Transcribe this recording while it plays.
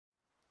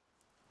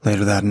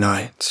Later that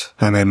night,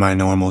 I made my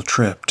normal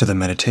trip to the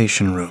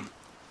meditation room.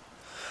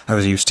 I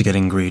was used to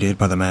getting greeted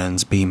by the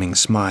man's beaming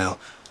smile,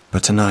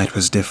 but tonight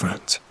was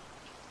different.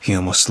 He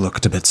almost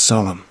looked a bit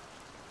solemn.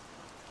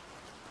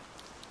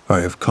 "I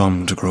have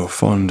come to grow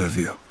fond of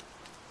you,"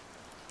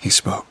 he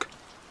spoke.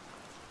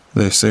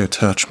 "They say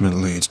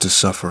attachment leads to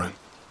suffering,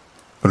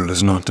 but it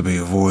is not to be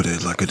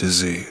avoided like a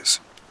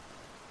disease.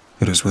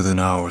 It is within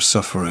our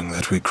suffering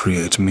that we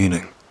create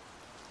meaning."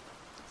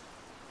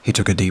 He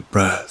took a deep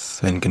breath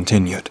and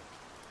continued.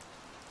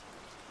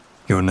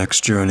 "Your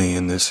next journey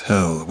in this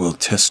hell will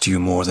test you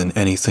more than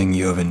anything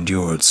you have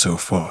endured so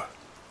far.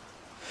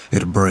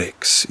 It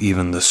breaks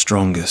even the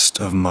strongest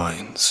of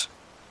minds.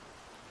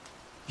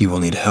 You will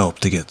need help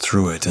to get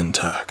through it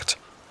intact."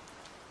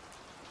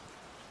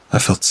 I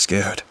felt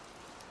scared.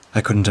 I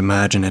couldn't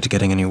imagine it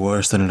getting any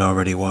worse than it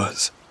already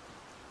was.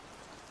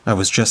 I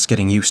was just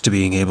getting used to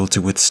being able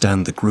to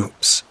withstand the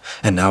groups,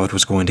 and now it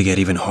was going to get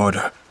even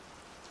harder.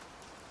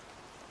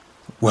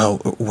 "Well,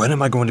 when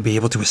am I going to be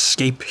able to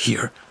escape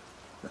here?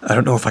 I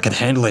don't know if I can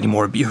handle any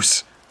more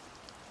abuse."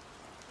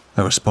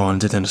 I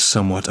responded in a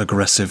somewhat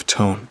aggressive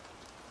tone,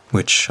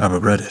 which I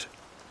regretted.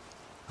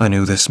 I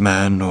knew this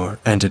man or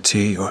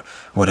entity or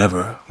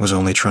whatever was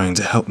only trying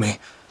to help me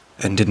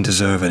and didn't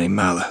deserve any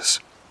malice.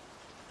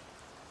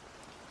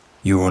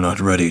 "You are not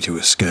ready to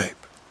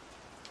escape.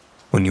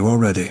 When you are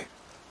ready,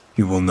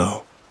 you will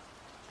know.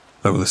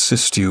 I will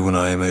assist you when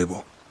I am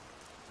able,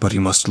 but you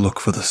must look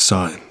for the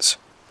signs."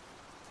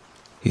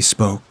 He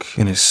spoke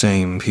in his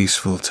same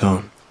peaceful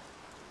tone.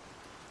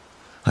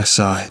 I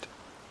sighed.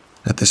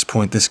 At this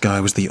point, this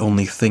guy was the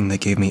only thing that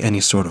gave me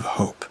any sort of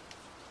hope.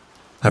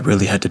 I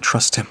really had to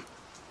trust him.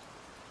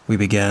 We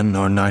began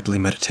our nightly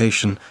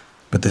meditation,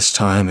 but this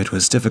time it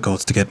was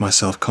difficult to get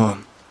myself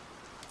calm.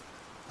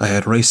 I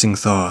had racing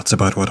thoughts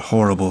about what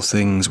horrible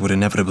things would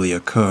inevitably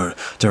occur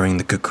during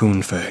the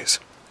cocoon phase.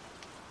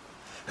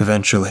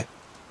 Eventually,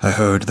 I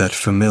heard that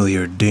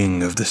familiar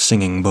ding of the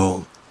singing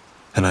bowl,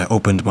 and I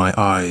opened my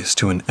eyes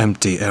to an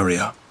empty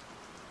area.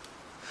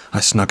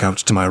 I snuck out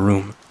to my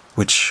room,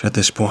 which, at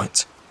this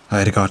point, I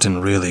had gotten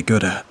really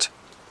good at,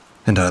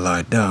 and I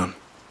lied down.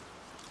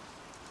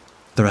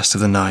 The rest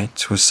of the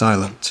night was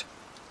silent,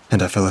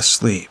 and I fell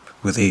asleep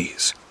with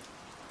ease.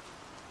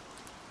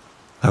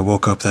 I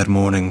woke up that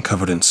morning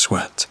covered in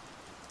sweat.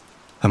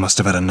 I must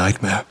have had a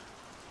nightmare,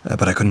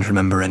 but I couldn't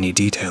remember any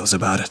details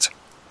about it.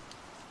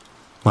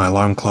 My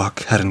alarm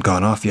clock hadn't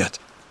gone off yet,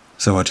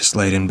 so I just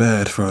laid in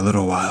bed for a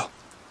little while.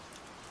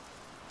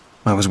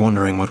 I was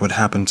wondering what would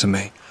happen to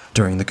me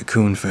during the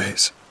cocoon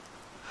phase.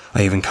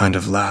 I even kind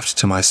of laughed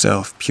to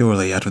myself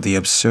purely out of the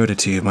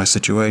absurdity of my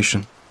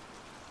situation.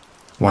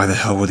 Why the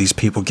hell were these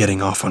people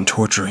getting off on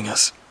torturing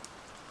us?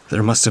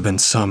 There must have been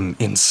some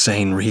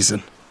insane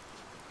reason.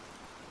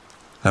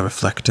 I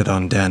reflected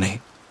on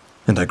Danny,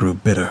 and I grew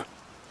bitter.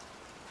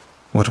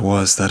 What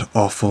was that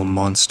awful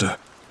monster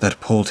that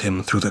pulled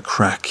him through the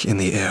crack in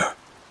the air?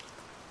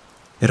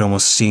 It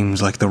almost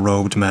seemed like the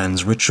robed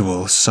man's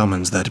ritual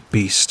summons that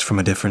beast from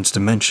a different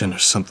dimension or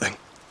something.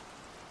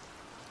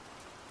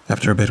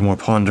 After a bit more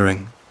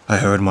pondering, I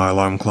heard my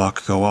alarm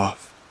clock go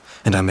off,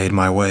 and I made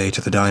my way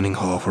to the dining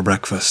hall for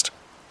breakfast.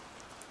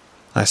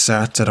 I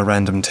sat at a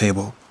random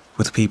table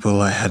with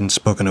people I hadn't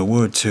spoken a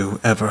word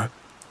to ever,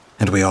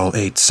 and we all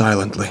ate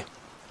silently.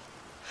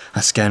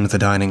 I scanned the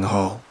dining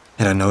hall,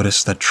 and I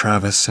noticed that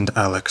Travis and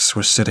Alex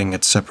were sitting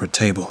at separate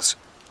tables.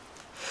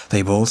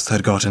 They both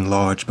had gotten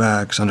large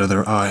bags under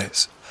their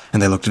eyes,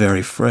 and they looked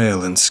very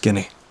frail and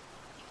skinny.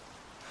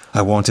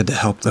 I wanted to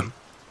help them.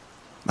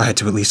 I had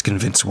to at least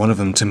convince one of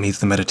them to meet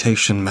the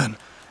meditation men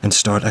and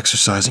start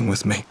exercising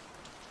with me.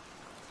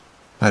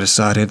 I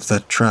decided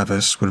that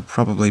Travis would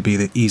probably be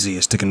the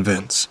easiest to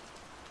convince.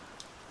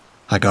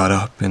 I got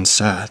up and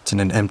sat in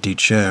an empty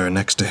chair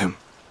next to him.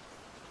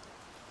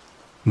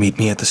 "Meet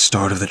me at the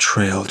start of the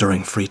trail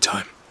during free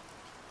time."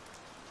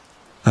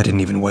 I didn't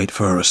even wait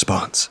for a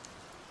response.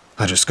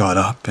 I just got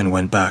up and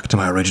went back to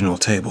my original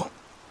table.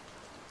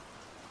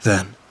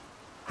 Then,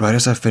 right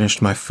as I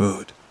finished my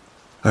food,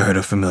 I heard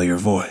a familiar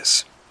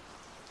voice.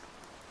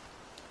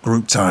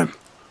 "Group time."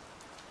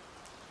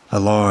 A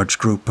large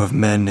group of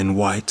men in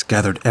white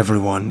gathered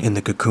everyone in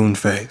the cocoon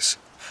phase,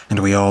 and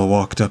we all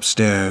walked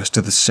upstairs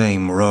to the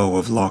same row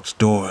of locked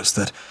doors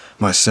that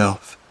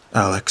myself,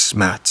 Alex,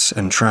 Matt,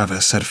 and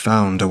Travis had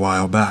found a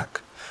while back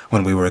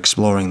when we were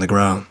exploring the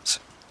grounds.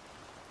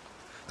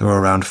 There were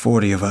around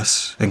 40 of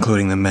us,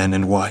 including the men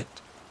in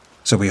white,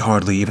 so we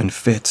hardly even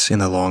fit in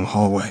the long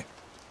hallway.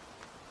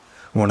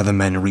 One of the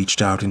men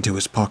reached out into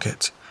his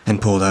pocket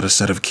and pulled out a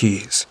set of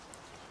keys.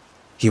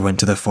 He went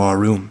to the far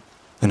room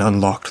and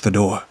unlocked the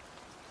door.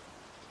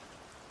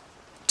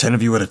 10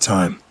 of you at a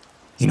time.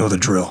 You know the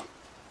drill,"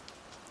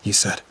 he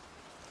said.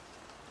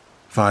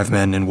 5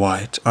 men in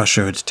white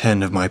ushered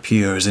 10 of my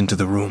peers into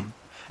the room,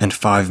 and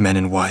 5 men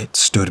in white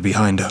stood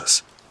behind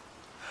us.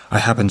 I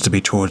happened to be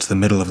towards the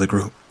middle of the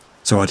group,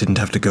 so I didn't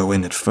have to go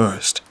in at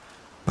first,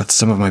 but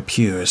some of my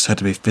peers had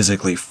to be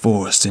physically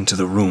forced into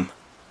the room.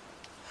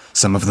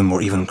 Some of them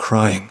were even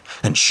crying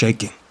and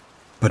shaking,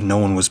 but no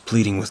one was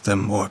pleading with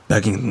them or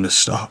begging them to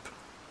stop.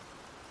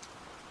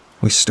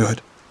 We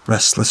stood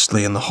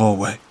restlessly in the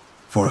hallway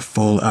for a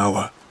full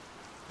hour,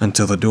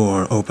 until the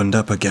door opened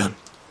up again.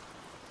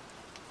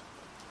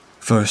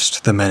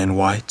 First, the men in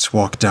white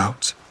walked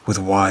out with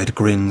wide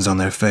grins on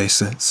their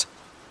faces,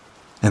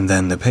 and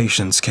then the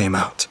patients came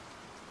out.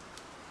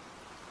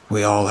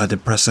 We all had to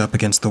press up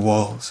against the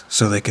walls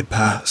so they could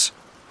pass.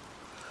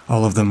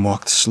 All of them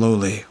walked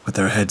slowly with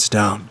their heads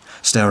down,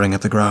 staring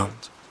at the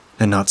ground,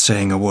 and not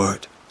saying a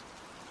word.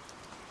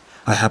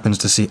 I happened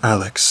to see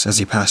Alex as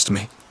he passed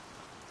me.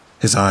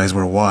 His eyes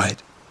were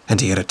wide,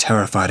 and he had a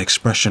terrified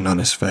expression on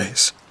his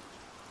face.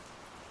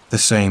 The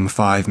same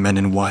 5 men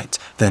in white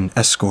then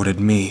escorted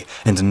me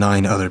and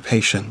 9 other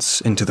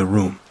patients into the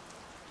room.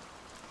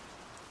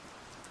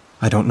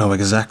 I don't know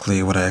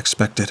exactly what I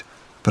expected,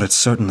 but it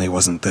certainly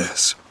wasn't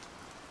this.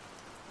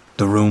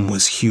 The room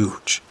was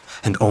huge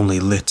and only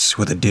lit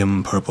with a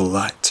dim purple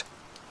light.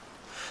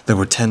 There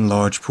were 10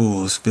 large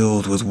pools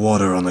filled with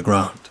water on the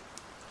ground,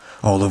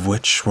 all of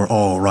which were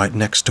all right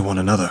next to one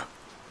another.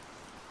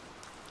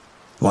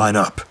 "Line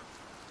up,"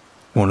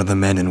 one of the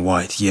men in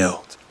white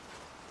yelled.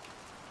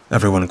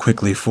 Everyone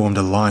quickly formed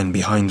a line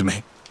behind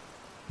me.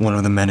 One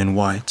of the men in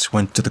white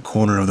went to the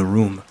corner of the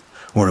room,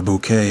 where a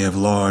bouquet of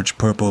large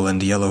purple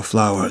and yellow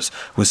flowers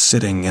was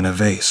sitting in a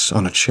vase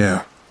on a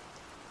chair.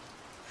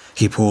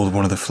 He pulled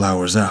one of the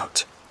flowers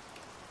out.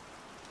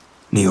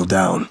 "Kneel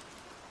down,"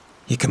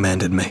 he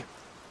commanded me.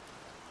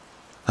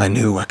 I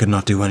knew I could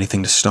not do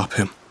anything to stop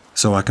him,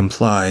 so I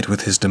complied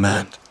with his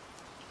demand.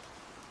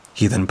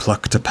 He then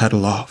plucked a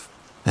petal off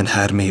and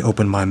had me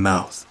open my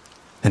mouth,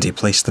 and he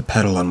placed the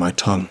petal on my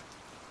tongue.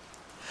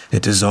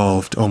 It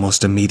dissolved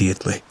almost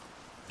immediately,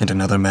 and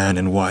another man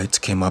in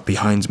white came up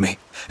behind me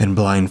and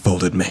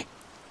blindfolded me.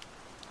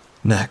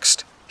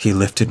 Next, he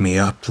lifted me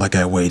up like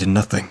I weighed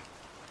nothing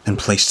and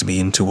placed me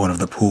into one of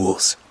the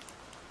pools.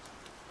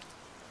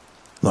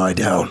 "Lie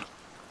down."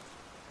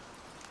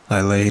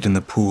 I laid in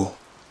the pool,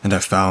 and I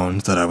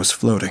found that I was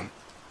floating.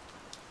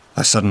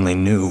 I suddenly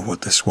knew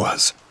what this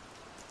was.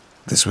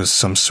 This was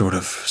some sort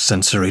of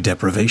sensory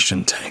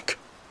deprivation tank.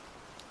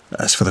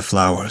 As for the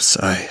flowers,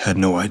 I had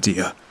no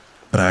idea,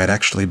 but I had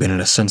actually been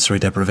in a sensory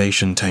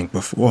deprivation tank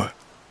before.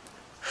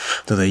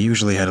 Though they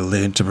usually had a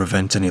lid to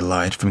prevent any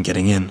light from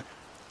getting in,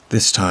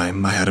 this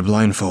time I had a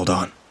blindfold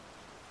on.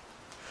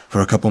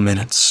 For a couple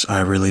minutes, I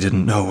really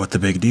didn't know what the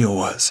big deal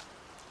was.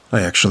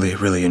 I actually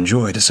really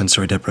enjoyed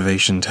sensory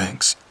deprivation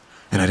tanks,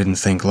 and I didn't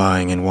think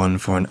lying in one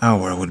for an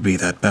hour would be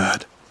that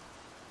bad.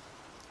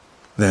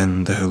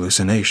 Then the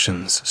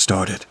hallucinations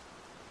started.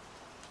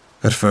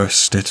 At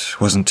first, it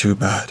wasn't too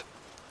bad.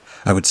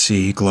 I would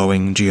see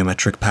glowing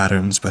geometric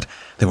patterns, but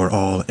they were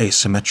all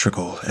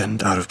asymmetrical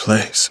and out of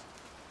place.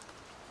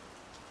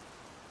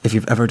 If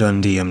you've ever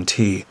done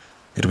DMT,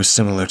 it was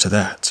similar to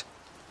that,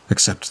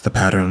 except the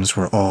patterns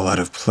were all out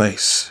of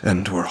place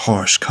and were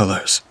harsh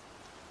colors.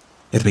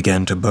 It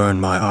began to burn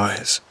my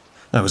eyes.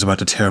 I was about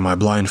to tear my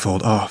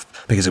blindfold off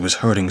because it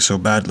was hurting so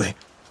badly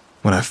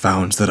when I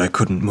found that I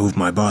couldn't move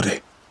my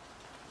body.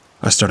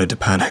 I started to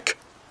panic.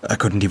 I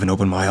couldn't even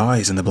open my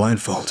eyes in the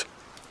blindfold.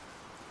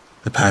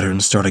 The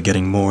patterns started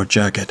getting more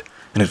jagged,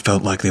 and it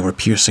felt like they were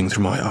piercing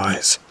through my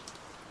eyes.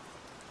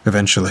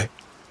 Eventually,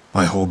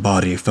 my whole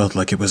body felt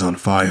like it was on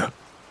fire.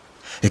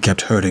 It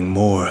kept hurting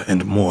more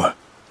and more.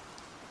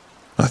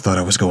 I thought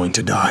I was going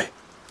to die.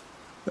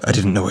 I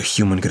didn't know a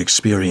human could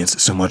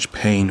experience so much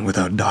pain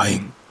without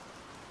dying.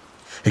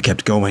 It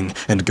kept going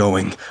and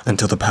going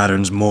until the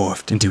patterns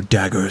morphed into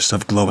daggers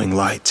of glowing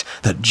light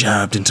that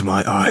jabbed into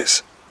my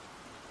eyes.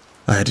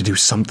 I had to do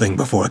something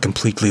before I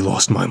completely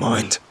lost my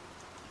mind.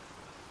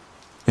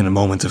 In a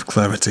moment of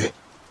clarity,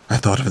 I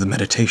thought of the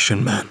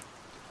meditation man.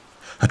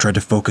 I tried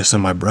to focus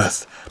on my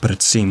breath, but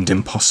it seemed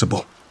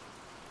impossible.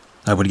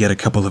 I would get a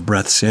couple of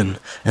breaths in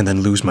and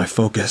then lose my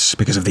focus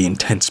because of the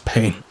intense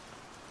pain.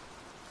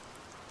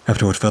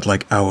 After what felt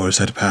like hours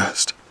had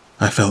passed,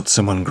 I felt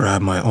someone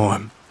grab my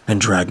arm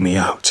and drag me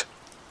out.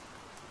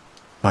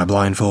 My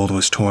blindfold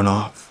was torn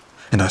off,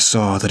 and I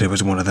saw that it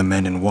was one of the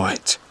men in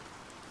white.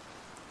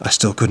 I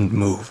still couldn't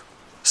move,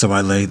 so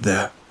I laid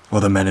there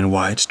while the men in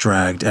white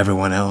dragged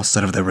everyone else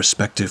out of their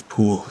respective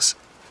pools.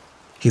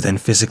 He then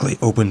physically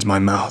opened my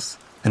mouth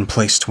and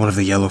placed one of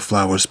the yellow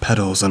flower's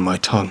petals on my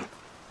tongue.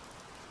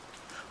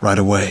 Right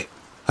away,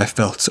 I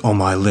felt all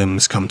my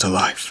limbs come to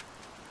life.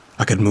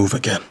 I could move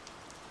again.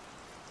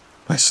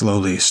 I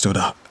slowly stood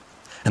up,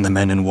 and the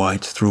men in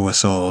white threw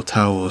us all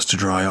towels to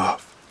dry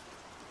off.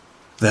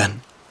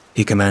 Then,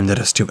 he commanded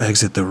us to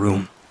exit the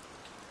room.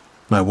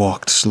 I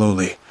walked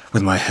slowly,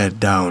 with my head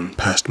down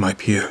past my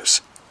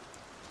peers.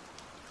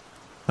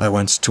 I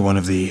went to one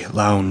of the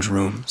lounge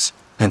rooms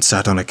and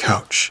sat on a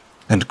couch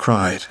and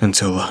cried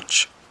until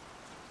lunch.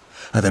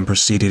 I then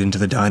proceeded into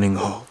the dining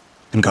hall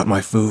and got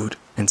my food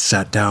and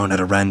sat down at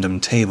a random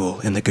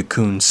table in the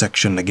cocoon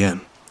section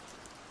again.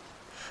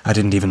 I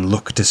didn't even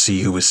look to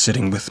see who was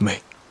sitting with me.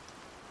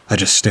 I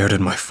just stared at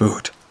my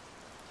food.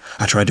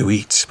 I tried to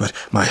eat, but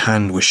my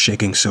hand was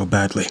shaking so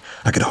badly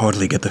I could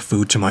hardly get the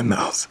food to my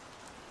mouth.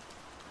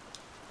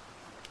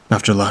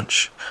 After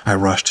lunch, I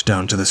rushed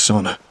down to the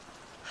sauna.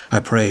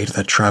 I prayed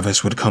that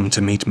Travis would come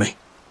to meet me.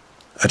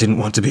 I didn't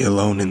want to be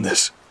alone in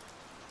this.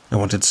 I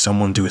wanted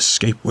someone to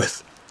escape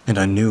with, and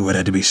I knew it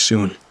had to be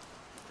soon.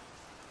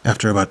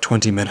 After about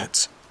 20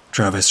 minutes,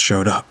 Travis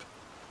showed up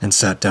and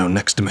sat down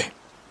next to me.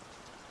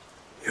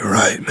 "You're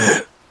right,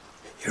 man.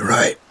 You're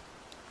right.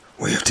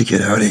 We have to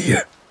get out of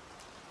here."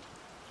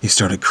 He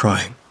started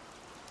crying.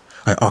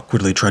 I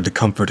awkwardly tried to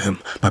comfort him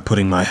by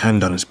putting my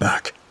hand on his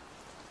back.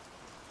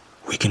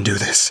 "We can do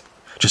this.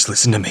 Just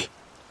listen to me.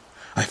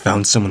 I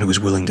found someone who is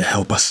willing to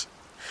help us.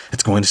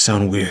 It's going to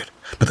sound weird,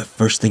 but the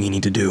first thing you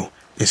need to do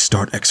is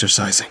start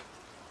exercising.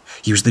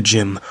 Use the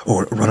gym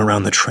or run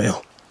around the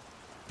trail.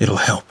 It'll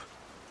help.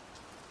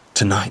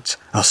 Tonight,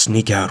 I'll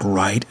sneak out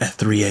right at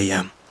 3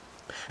 a.m.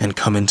 and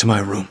come into my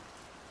room.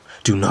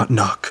 Do not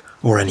knock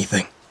or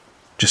anything.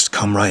 Just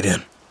come right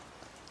in."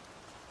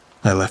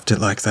 I left it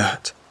like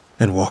that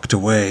and walked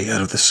away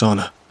out of the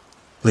sauna,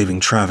 leaving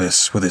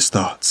Travis with his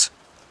thoughts.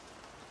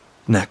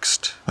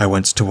 Next, I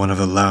went to one of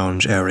the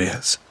lounge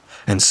areas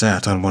and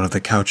sat on one of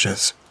the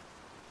couches.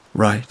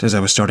 Right as I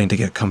was starting to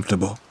get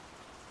comfortable,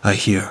 I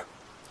hear,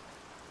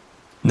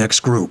 "Next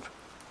group."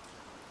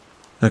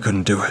 I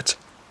couldn't do it.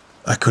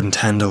 I couldn't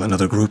handle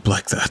another group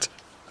like that.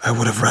 I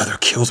would have rather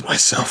killed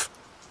myself.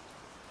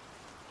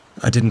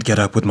 I didn't get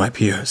up with my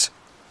peers.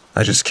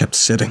 I just kept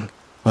sitting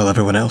while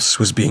everyone else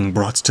was being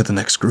brought to the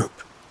next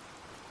group.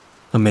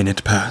 A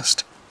minute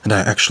passed, and I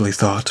actually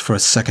thought for a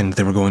second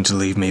they were going to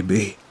leave me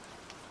be,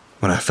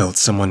 when I felt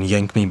someone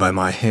yank me by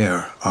my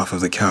hair off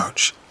of the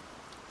couch.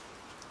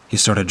 He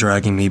started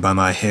dragging me by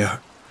my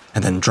hair,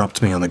 and then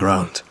dropped me on the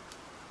ground.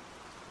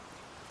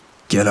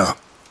 "Get up.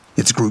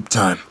 It's group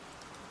time."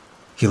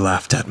 He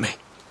laughed at me.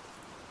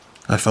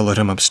 I followed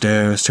him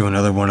upstairs to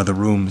another one of the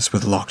rooms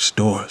with locked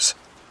doors.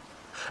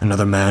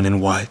 Another man in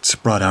white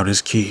brought out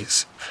his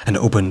keys and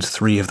opened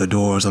 3 of the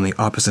doors on the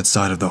opposite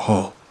side of the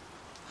hall.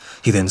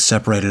 He then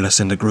separated us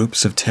into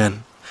groups of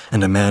 10,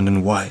 and a man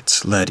in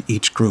white led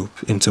each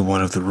group into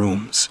one of the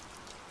rooms.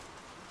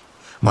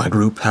 My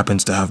group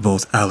happened to have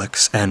both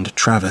Alex and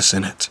Travis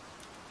in it.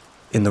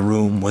 In the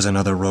room was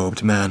another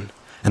robed man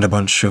and a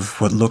bunch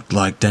of what looked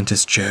like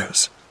dentist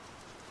chairs.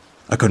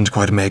 I couldn't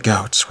quite make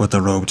out what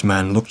the robed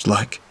man looked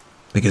like,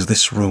 because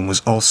this room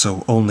was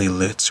also only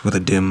lit with a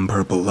dim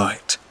purple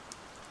light.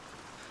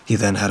 He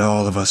then had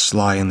all of us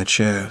lie in the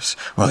chairs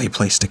while he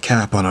placed a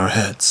cap on our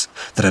heads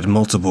that had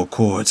multiple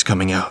cords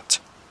coming out.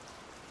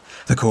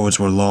 The cords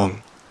were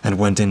long and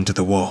went into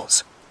the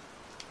walls.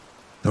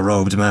 The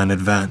robed man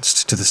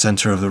advanced to the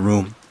center of the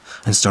room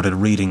and started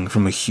reading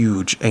from a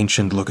huge,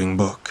 ancient-looking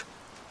book.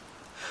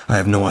 I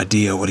have no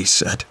idea what he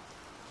said.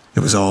 It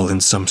was all in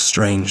some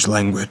strange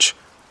language.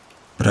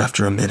 But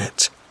after a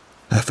minute,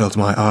 I felt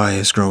my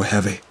eyes grow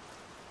heavy,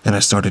 and I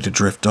started to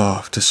drift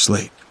off to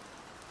sleep.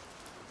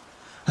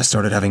 I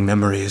started having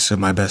memories of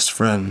my best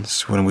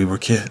friends when we were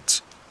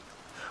kids.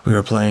 We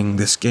were playing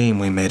this game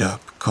we made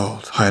up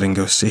called Hide and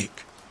Go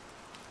Seek.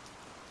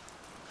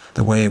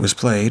 The way it was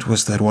played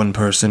was that one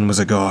person was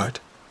a guard.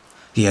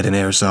 He had an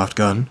airsoft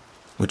gun,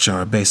 which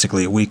are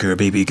basically weaker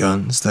BB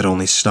guns that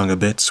only stung a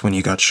bit when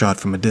you got shot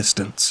from a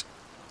distance.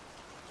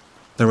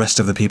 The rest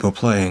of the people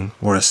playing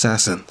were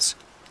assassins.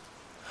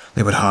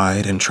 They would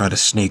hide and try to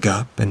sneak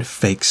up and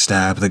fake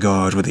stab the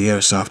guard with the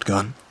airsoft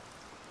gun.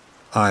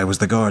 I was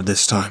the guard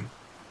this time,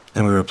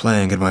 and we were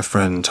playing at my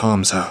friend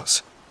Tom's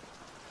house.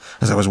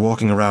 As I was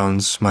walking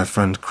around, my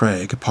friend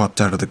Craig popped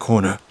out of the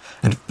corner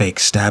and fake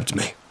stabbed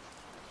me.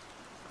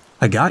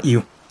 "I got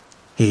you,"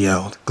 he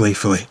yelled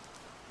gleefully.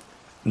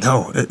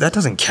 "No, that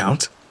doesn't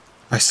count.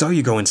 I saw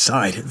you go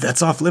inside.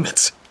 That's off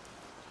limits,"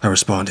 I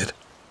responded.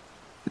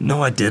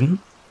 "No, I didn't.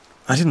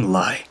 I didn't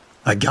lie.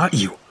 I got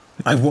you.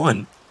 I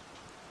won."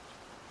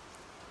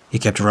 He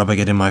kept rubbing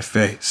it in my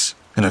face,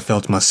 and I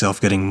felt myself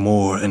getting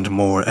more and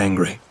more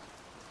angry.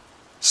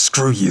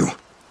 "Screw you,"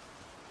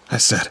 I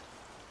said.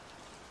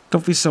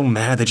 "Don't be so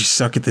mad that you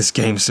suck at this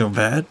game so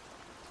bad."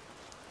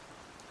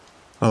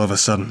 All of a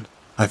sudden,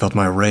 I felt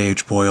my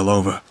rage boil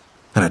over,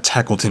 and I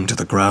tackled him to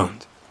the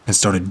ground and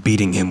started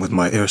beating him with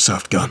my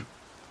airsoft gun.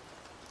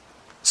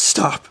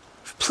 "Stop!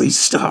 Please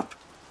stop!"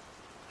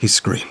 he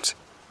screamed.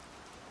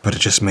 But it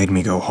just made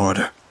me go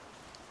harder.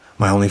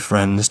 My only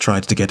friends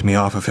tried to get me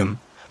off of him,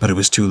 but it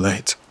was too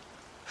late.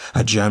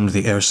 I jammed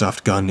the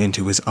airsoft gun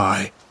into his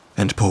eye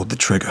and pulled the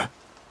trigger.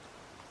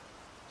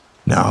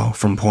 Now,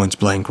 from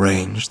point-blank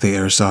range, the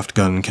airsoft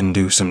gun can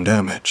do some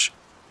damage,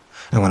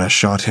 and when I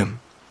shot him,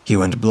 he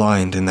went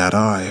blind in that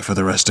eye for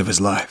the rest of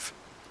his life.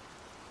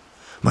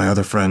 My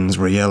other friends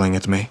were yelling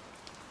at me.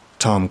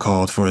 Tom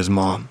called for his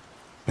mom,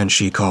 and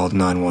she called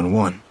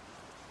 911.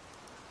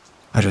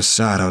 I just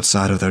sat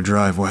outside of their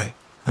driveway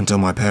until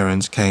my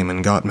parents came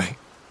and got me.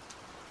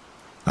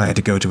 I had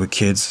to go to a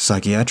kid's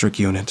psychiatric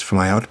unit for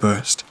my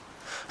outburst,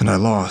 and I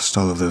lost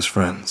all of those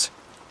friends.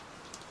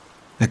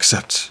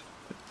 Except,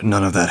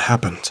 none of that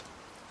happened.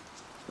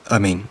 I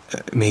mean,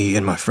 me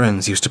and my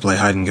friends used to play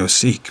hide and go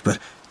seek, but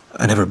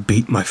I never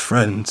beat my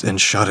friend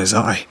and shot his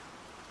eye.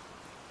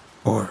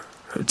 Or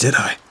did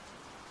I?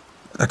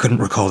 I couldn't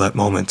recall that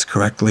moment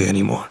correctly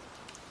anymore.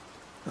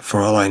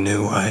 For all I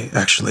knew, I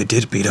actually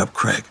did beat up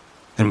Craig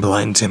and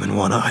blind him in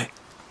one eye.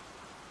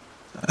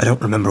 I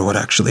don't remember what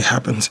actually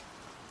happened.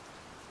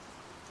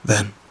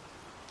 Then,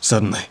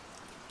 suddenly,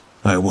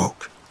 I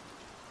awoke.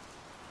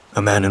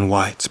 A man in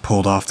white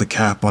pulled off the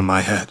cap on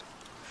my head,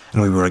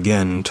 and we were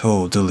again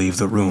told to leave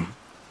the room.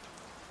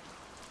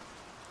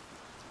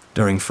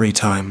 During free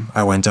time,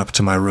 I went up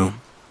to my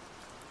room.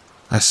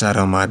 I sat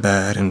on my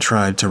bed and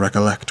tried to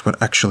recollect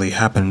what actually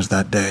happened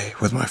that day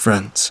with my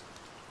friends,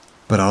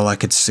 but all I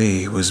could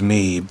see was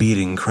me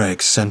beating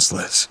Craig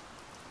senseless.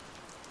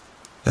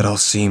 It all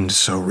seemed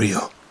so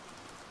real.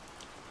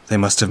 They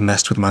must have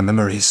messed with my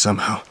memories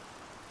somehow.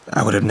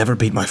 I would have never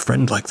beat my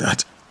friend like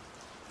that.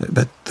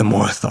 But the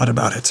more I thought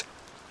about it,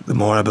 the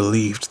more I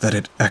believed that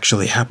it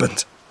actually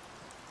happened.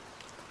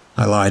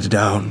 I lied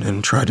down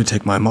and tried to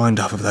take my mind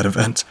off of that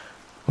event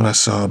when I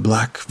saw a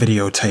black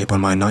videotape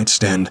on my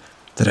nightstand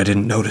that I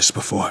didn't notice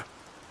before.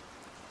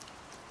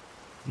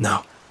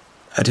 No,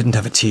 I didn't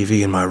have a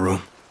TV in my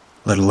room,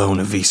 let alone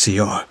a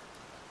VCR.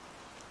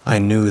 I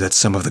knew that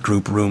some of the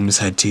group rooms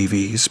had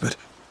TVs, but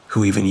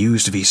who even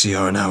used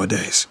VCR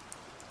nowadays?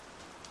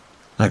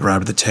 I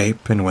grabbed the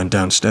tape and went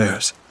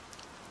downstairs.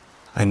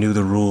 I knew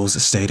the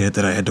rules stated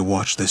that I had to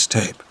watch this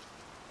tape,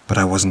 but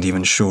I wasn't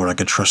even sure I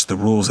could trust the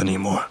rules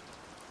anymore.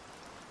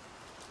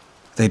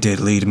 They did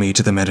lead me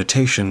to the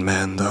meditation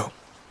man, though,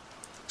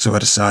 so I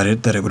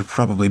decided that it would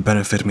probably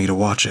benefit me to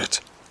watch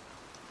it.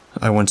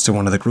 I went to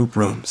one of the group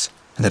rooms,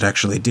 and it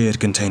actually did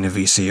contain a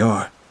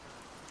VCR.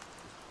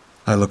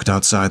 I looked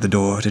outside the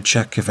door to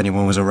check if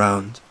anyone was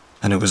around,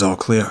 and it was all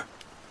clear.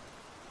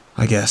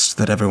 I guessed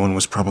that everyone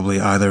was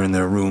probably either in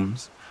their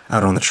rooms,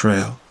 out on the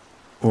trail,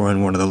 or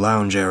in one of the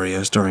lounge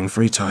areas during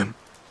free time.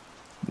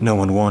 No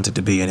one wanted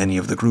to be in any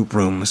of the group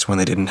rooms when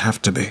they didn't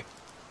have to be.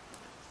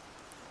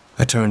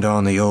 I turned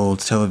on the old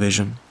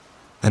television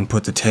and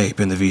put the tape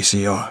in the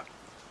VCR.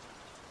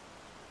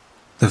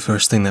 The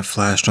first thing that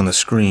flashed on the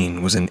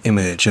screen was an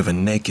image of a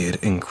naked,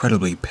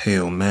 incredibly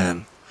pale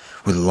man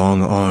with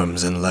long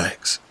arms and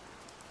legs.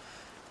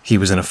 He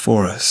was in a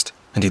forest,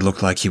 and he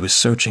looked like he was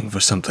searching for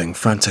something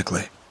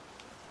frantically.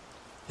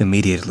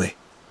 Immediately,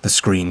 the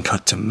screen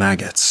cut to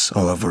maggots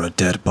all over a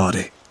dead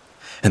body,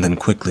 and then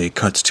quickly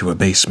cut to a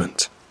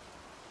basement.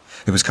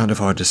 It was kind of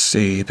hard to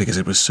see because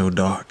it was so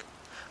dark,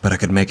 but I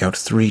could make out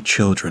 3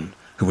 children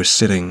who were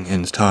sitting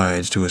and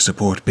tied to a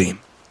support beam.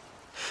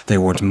 They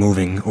weren't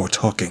moving or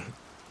talking.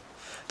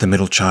 The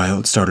middle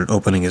child started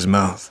opening his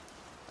mouth.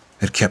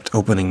 It kept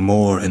opening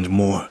more and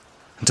more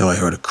until I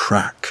heard a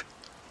crack,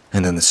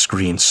 and then the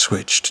screen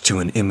switched to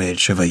an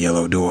image of a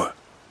yellow door.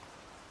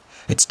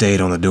 It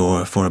stayed on the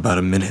door for about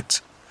a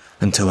minute,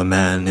 until a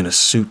man in a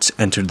suit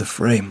entered the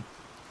frame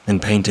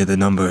and painted the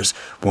numbers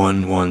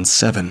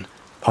 117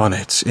 on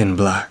it in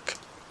black,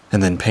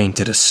 and then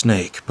painted a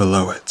snake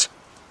below it.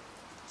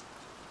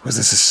 Was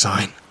this a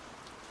sign?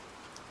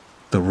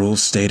 The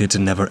rules stated to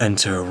never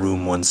enter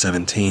room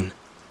 117,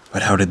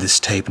 but how did this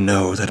tape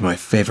know that my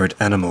favorite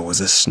animal was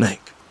a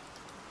snake?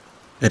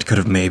 It could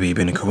have maybe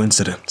been a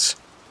coincidence.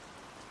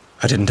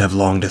 I didn't have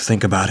long to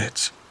think about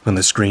it when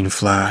the screen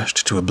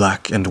flashed to a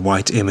black and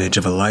white image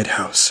of a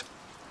lighthouse.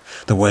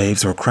 The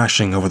waves were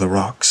crashing over the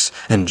rocks,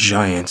 and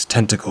giant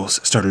tentacles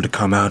started to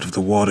come out of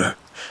the water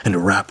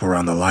and wrap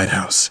around the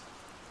lighthouse.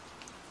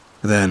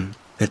 Then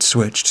it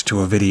switched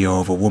to a video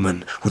of a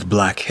woman with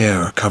black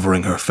hair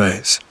covering her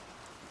face.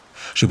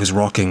 She was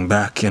rocking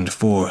back and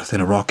forth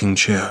in a rocking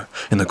chair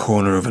in the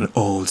corner of an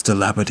old,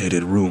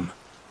 dilapidated room.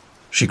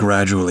 She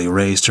gradually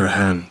raised her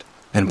hand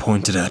and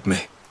pointed at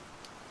me.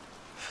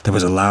 There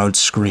was a loud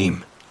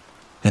scream,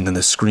 and then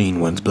the screen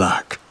went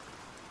black.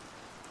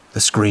 The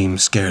scream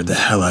scared the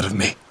hell out of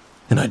me,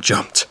 and I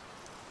jumped.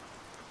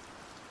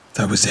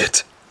 That was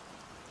it.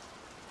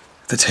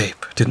 The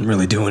tape didn't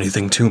really do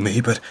anything to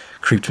me, but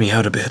creeped me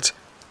out a bit.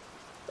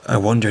 I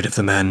wondered if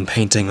the man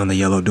painting on the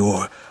yellow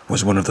door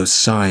was one of those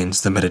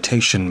signs the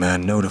meditation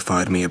man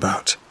notified me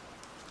about.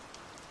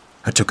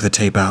 I took the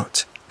tape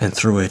out and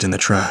threw it in the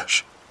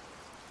trash.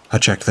 I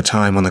checked the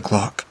time on the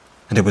clock,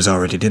 and it was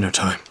already dinner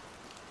time.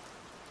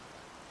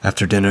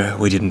 After dinner,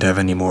 we didn't have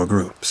any more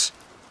groups.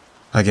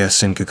 I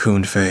guess in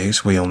cocoon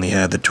phase, we only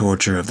had the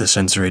torture of the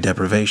sensory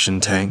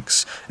deprivation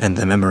tanks and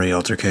the memory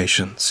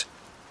altercations.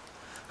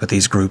 But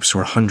these groups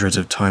were hundreds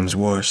of times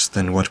worse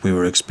than what we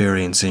were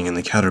experiencing in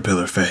the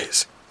caterpillar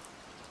phase.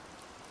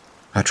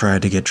 I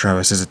tried to get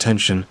Travis's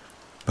attention,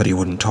 but he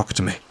wouldn't talk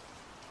to me.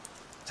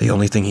 The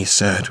only thing he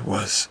said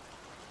was,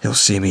 "He'll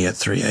see me at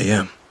 3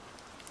 a.m.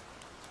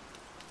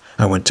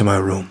 I went to my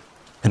room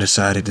and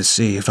decided to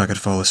see if I could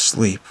fall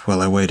asleep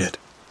while I waited.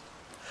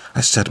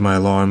 I set my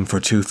alarm for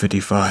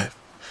 2:55,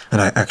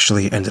 and I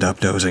actually ended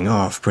up dozing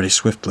off pretty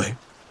swiftly.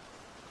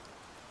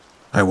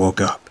 I woke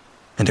up,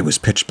 and it was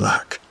pitch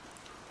black.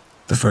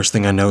 The first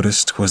thing I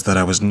noticed was that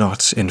I was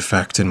not, in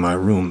fact, in my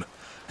room,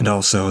 and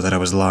also that I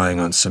was lying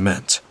on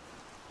cement.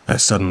 I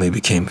suddenly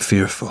became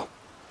fearful.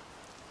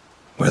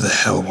 Where the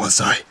hell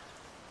was I?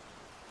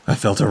 I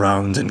felt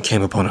around and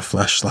came upon a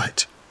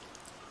flashlight.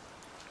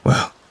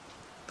 Well,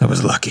 I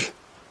was lucky.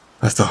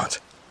 I thought.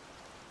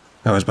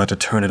 I was about to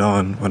turn it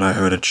on when I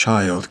heard a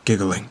child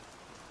giggling.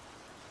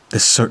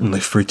 This certainly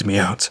freaked me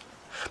out,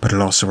 but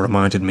it also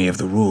reminded me of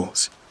the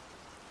rules.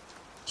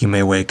 You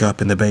may wake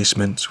up in the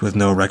basement with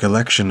no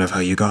recollection of how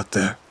you got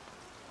there.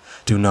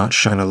 Do not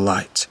shine a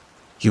light.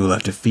 You will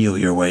have to feel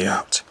your way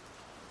out.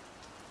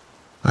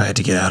 I had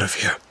to get out of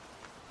here.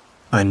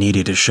 I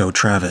needed to show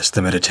Travis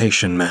the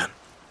meditation man.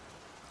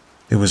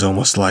 It was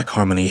almost like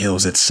Harmony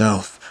Hills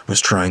itself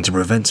was trying to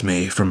prevent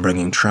me from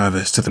bringing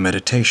Travis to the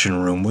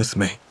meditation room with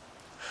me,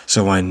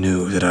 so I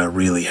knew that I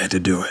really had to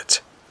do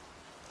it.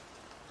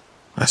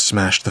 I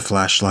smashed the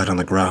flashlight on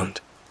the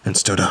ground and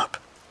stood up.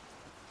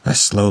 I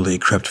slowly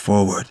crept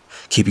forward,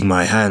 keeping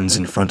my hands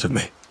in front of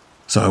me,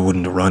 so I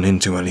wouldn't run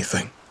into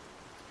anything.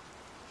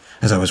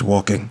 As I was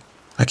walking,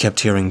 I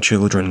kept hearing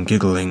children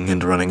giggling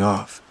and running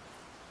off.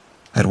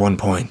 At one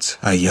point,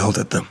 I yelled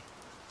at them.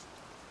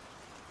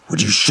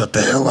 Would you shut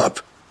the hell up?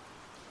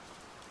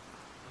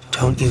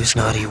 Don't use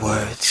naughty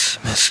words,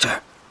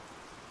 mister.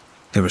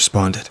 They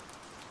responded.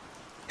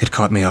 It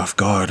caught me off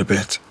guard a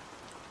bit.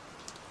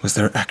 Was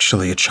there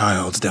actually a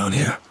child down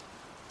here?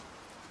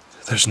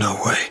 There's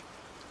no way.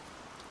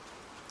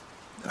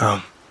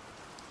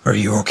 Are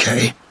you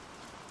okay?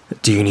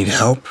 Do you need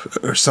help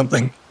or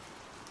something?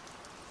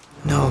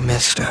 No,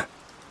 mister.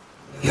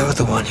 You're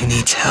the one who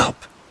needs help.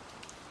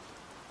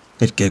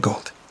 It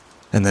giggled,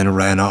 and then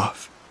ran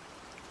off.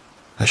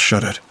 I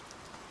shuddered.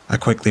 I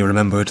quickly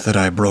remembered that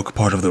I broke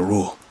part of the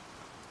rule.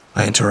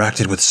 I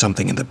interacted with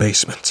something in the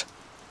basement.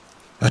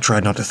 I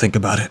tried not to think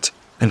about it,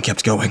 and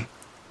kept going.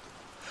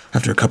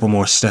 After a couple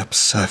more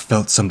steps, I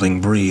felt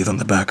something breathe on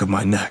the back of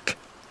my neck.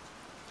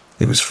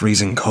 It was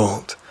freezing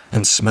cold,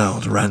 and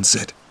smelled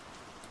rancid,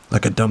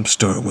 like a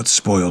dumpster with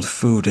spoiled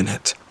food in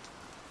it.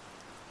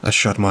 I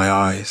shut my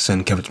eyes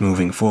and kept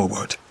moving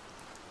forward.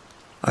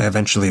 I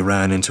eventually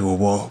ran into a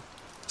wall,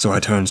 so I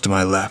turned to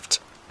my left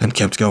and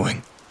kept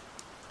going.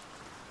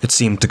 It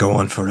seemed to go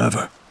on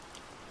forever.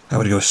 I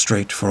would go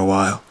straight for a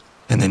while,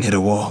 and then hit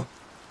a wall.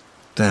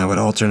 Then I would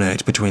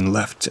alternate between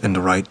left and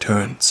right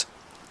turns.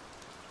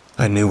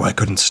 I knew I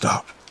couldn't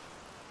stop.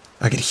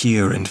 I could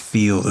hear and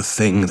feel the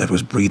thing that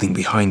was breathing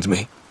behind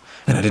me,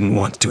 and I didn't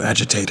want to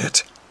agitate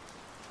it.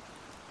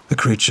 The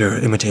creature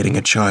imitating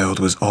a child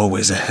was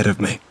always ahead of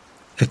me.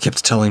 It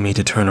kept telling me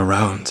to turn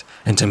around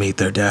and to meet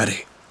their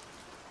daddy.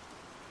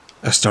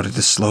 I started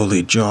to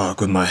slowly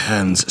jog with my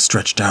hands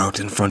stretched out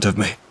in front of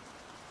me.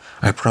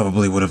 I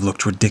probably would have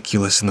looked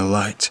ridiculous in the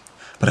light,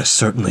 but I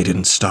certainly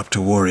didn't stop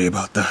to worry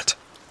about that.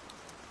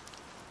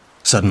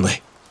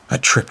 Suddenly, I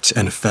tripped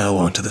and fell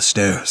onto the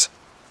stairs.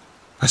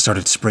 I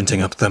started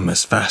sprinting up them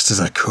as fast as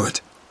I could.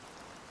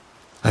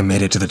 I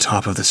made it to the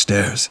top of the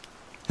stairs,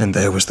 and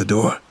there was the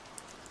door.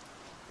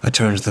 I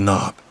turned the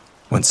knob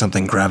when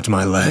something grabbed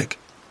my leg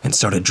and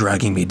started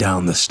dragging me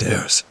down the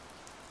stairs.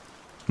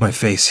 My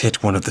face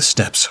hit one of the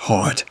steps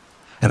hard,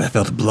 and I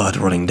felt blood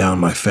running down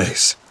my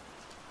face.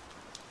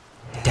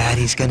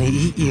 Daddy's gonna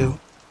eat you.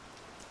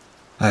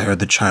 I heard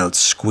the child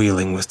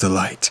squealing with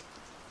delight.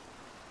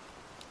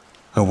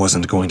 I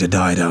wasn't going to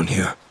die down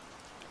here.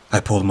 I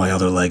pulled my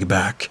other leg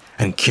back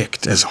and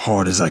kicked as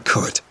hard as I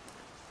could.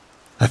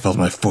 I felt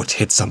my foot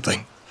hit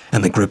something,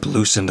 and the grip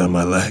loosened on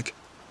my leg.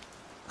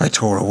 I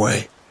tore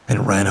away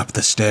and ran up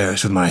the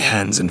stairs with my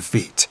hands and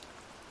feet.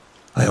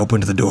 I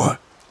opened the door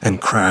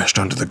and crashed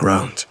onto the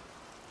ground.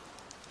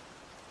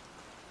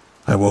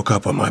 I woke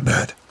up on my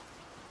bed.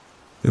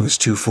 It was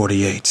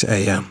 2:48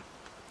 a.m.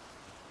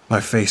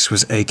 My face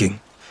was aching,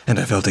 and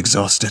I felt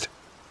exhausted.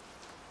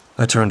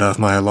 I turned off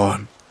my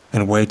alarm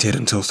and waited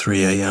until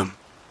 3 a.m.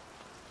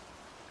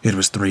 It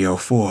was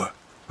 3:04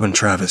 when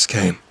Travis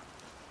came.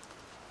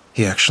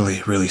 He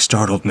actually really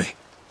startled me,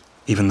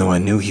 even though I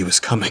knew he was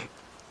coming.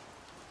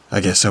 I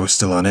guess I was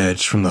still on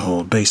edge from the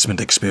whole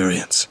basement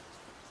experience.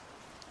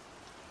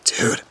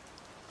 Dude,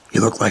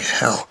 you look like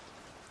hell.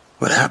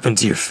 What happened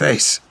to your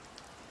face?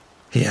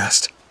 He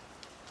asked.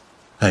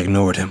 I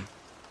ignored him.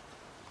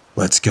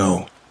 Let's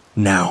go,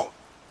 now.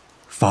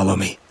 Follow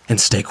me and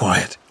stay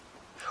quiet.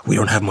 We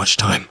don't have much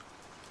time.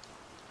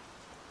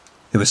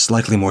 It was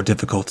slightly more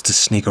difficult to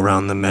sneak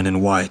around the men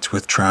in white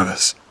with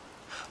Travis,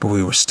 but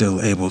we were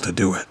still able to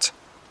do it.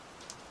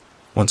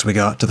 Once we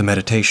got to the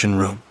meditation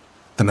room,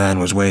 the man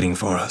was waiting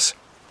for us.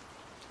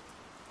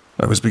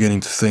 I was beginning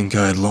to think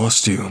I had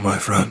lost you, my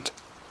friend.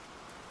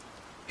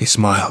 He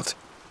smiled,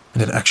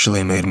 and it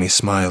actually made me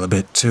smile a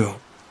bit too.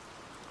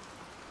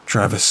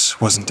 Travis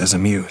wasn't as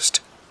amused.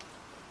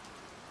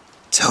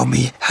 Tell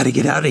me how to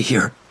get out of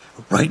here,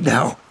 right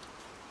now.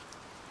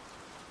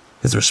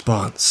 His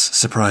response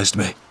surprised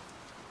me.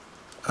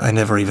 I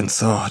never even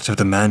thought of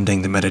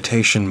demanding the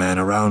meditation man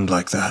around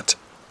like that.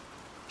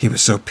 He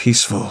was so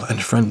peaceful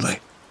and friendly.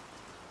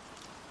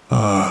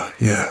 Ah,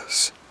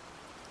 yes.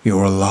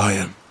 You're a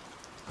lion,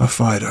 a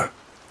fighter.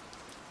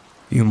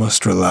 You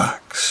must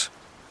relax.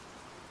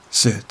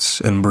 Sit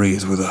and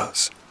breathe with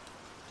us.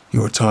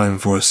 Your time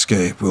for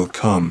escape will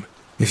come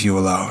if you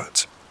allow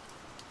it.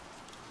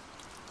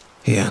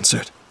 He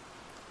answered.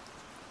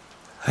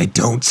 I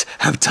don't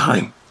have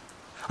time.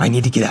 I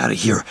need to get out of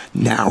here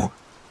now.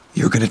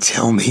 You're gonna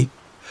tell me,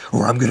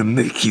 or I'm gonna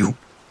make you.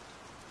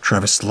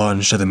 Travis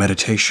lunged at the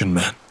meditation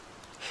man.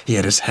 He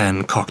had his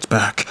hand cocked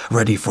back,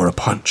 ready for a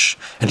punch,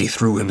 and he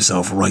threw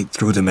himself right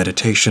through the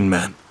meditation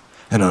man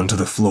and onto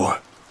the floor.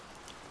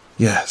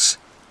 Yes,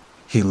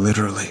 he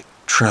literally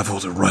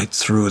traveled right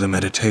through the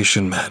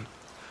meditation man,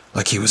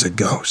 like he was a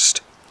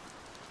ghost.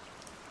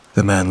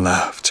 The man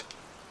laughed.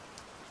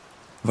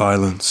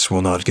 Violence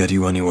will not get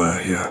you anywhere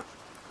here.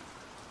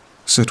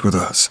 Sit with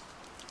us.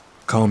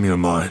 Calm your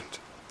mind.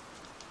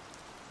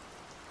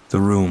 The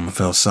room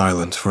fell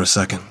silent for a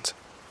second,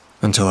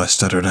 until I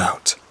stuttered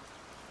out.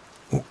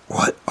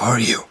 What are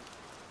you?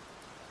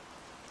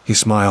 He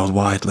smiled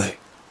widely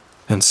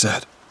and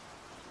said,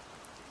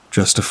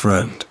 Just a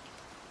friend.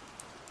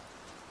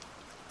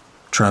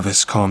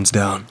 Travis calmed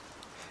down,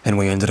 and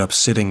we ended up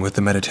sitting with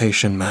the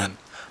meditation man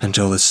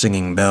until the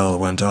singing bell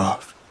went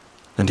off,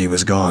 and he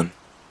was gone.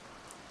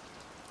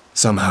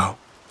 Somehow,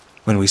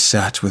 when we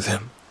sat with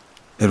him,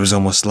 it was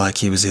almost like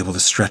he was able to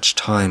stretch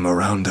time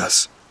around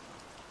us.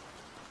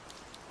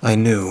 I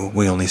knew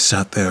we only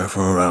sat there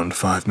for around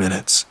 5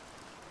 minutes,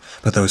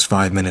 but those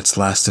 5 minutes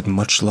lasted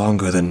much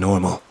longer than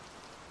normal.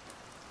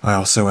 I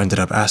also ended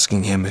up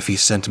asking him if he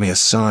sent me a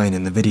sign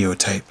in the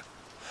videotape,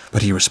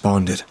 but he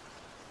responded,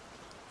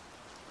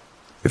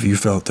 If you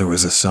felt there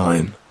was a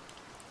sign,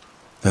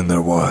 then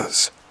there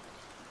was.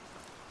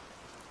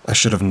 I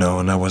should have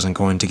known I wasn't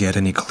going to get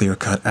any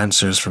clear-cut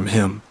answers from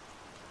him,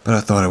 but I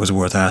thought it was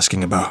worth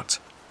asking about.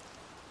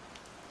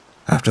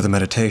 After the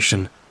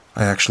meditation,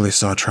 I actually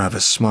saw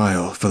Travis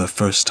smile for the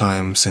first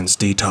time since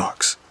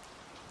detox.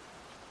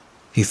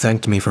 He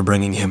thanked me for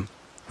bringing him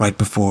right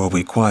before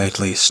we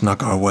quietly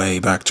snuck our way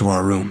back to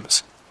our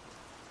rooms.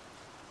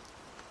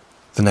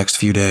 The next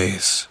few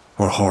days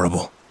were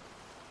horrible.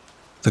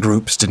 The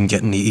groups didn't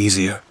get any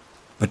easier,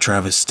 but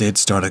Travis did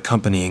start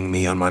accompanying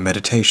me on my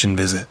meditation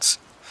visits,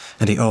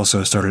 and he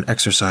also started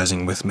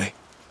exercising with me.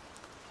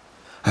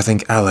 I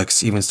think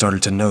Alex even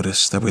started to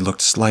notice that we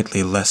looked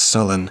slightly less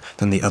sullen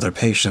than the other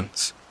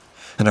patients,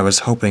 and I was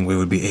hoping we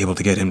would be able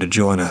to get him to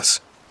join us.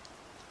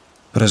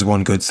 But as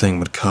one good thing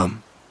would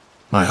come,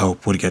 my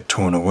hope would get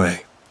torn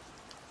away.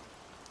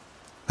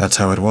 That's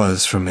how it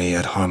was for me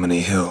at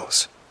Harmony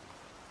Hills.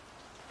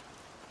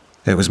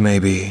 It was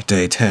maybe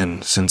day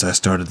 10 since I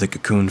started the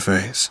cocoon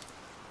phase,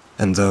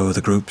 and though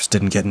the groups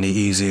didn't get any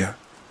easier,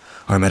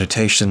 our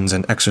meditations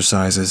and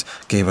exercises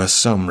gave us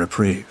some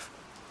reprieve.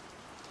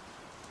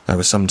 I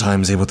was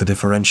sometimes able to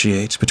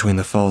differentiate between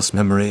the false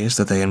memories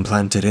that they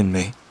implanted in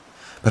me,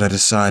 but I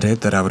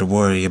decided that I would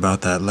worry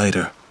about that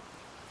later.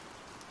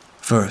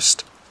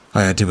 First,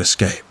 I had to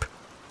escape.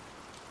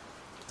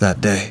 That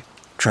day,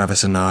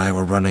 Travis and I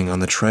were running on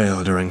the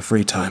trail during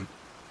free time.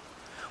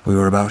 We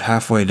were about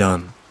halfway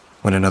done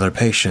when another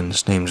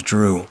patient named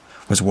Drew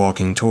was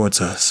walking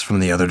towards us from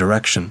the other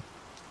direction.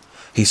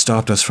 He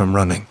stopped us from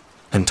running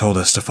and told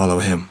us to follow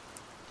him.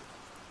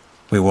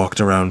 We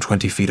walked around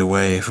 20 feet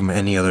away from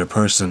any other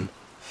person,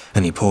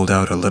 and he pulled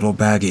out a little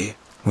baggie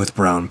with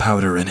brown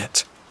powder in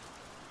it.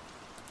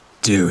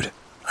 Dude,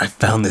 I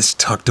found this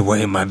tucked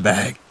away in my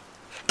bag.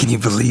 Can you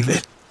believe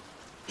it?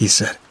 He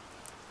said.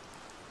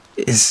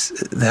 Is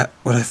that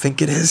what I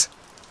think it is?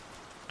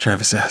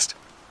 Travis asked.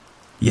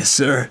 Yes,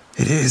 sir,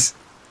 it is.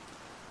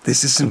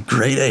 This is some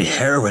grade A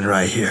heroin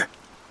right here.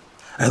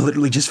 I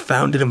literally just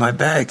found it in my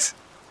bags.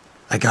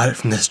 I got it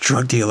from this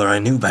drug dealer I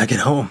knew back at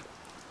home.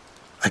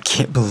 I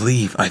can't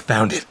believe I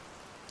found it.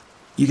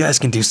 You guys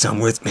can do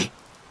something with me,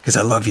 because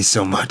I love you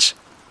so much.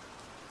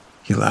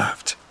 He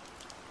laughed.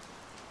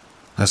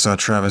 I saw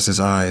Travis's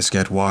eyes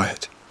get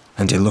wide,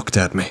 and he looked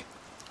at me.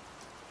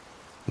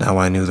 Now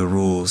I knew the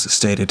rules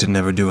stated to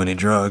never do any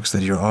drugs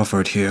that you're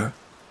offered here,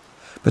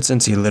 but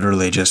since he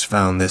literally just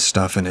found this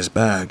stuff in his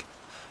bag,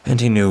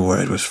 and he knew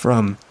where it was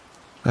from,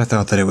 I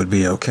thought that it would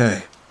be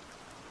okay.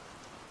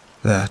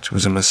 That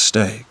was a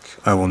mistake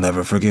I will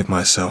never forgive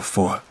myself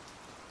for.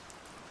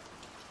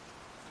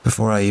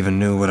 Before I even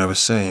knew what I was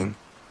saying,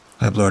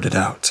 I blurted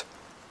out.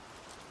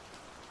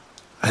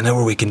 I know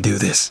where we can do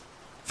this.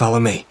 Follow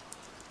me.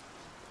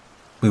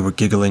 We were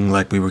giggling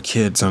like we were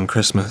kids on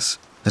Christmas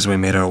as we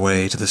made our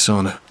way to the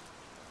sauna.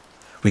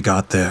 We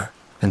got there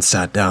and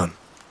sat down.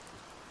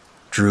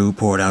 Drew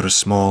poured out a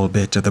small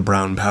bit of the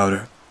brown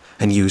powder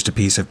and used a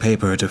piece of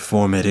paper to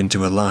form it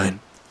into a line.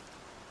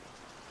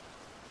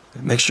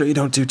 Make sure you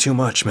don't do too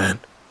much, man,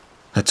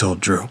 I told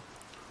Drew.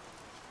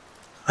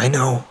 I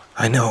know.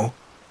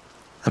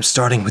 I'm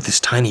starting with this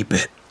tiny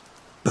bit,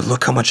 but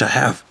look how much I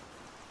have.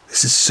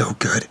 This is so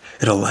good,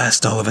 it'll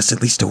last all of us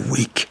at least a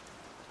week.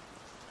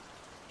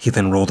 He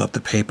then rolled up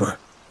the paper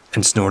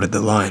and snorted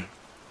the line.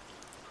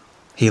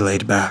 He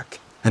laid back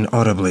and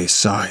audibly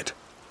sighed.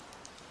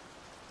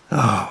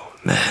 Oh,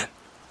 man,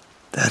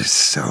 that is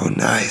so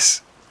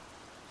nice.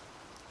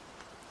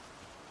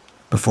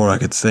 Before I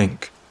could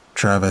think,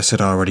 Travis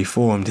had already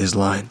formed his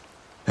line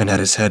and had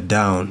his head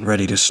down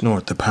ready to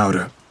snort the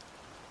powder.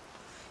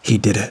 He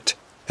did it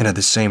and had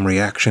the same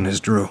reaction as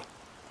Drew.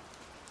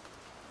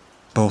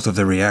 Both of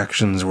the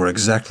reactions were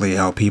exactly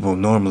how people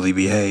normally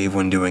behave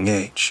when doing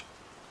H.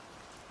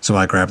 So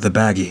I grabbed the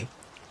baggie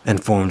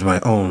and formed my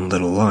own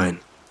little line.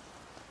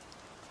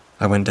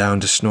 I went down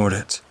to snort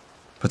it,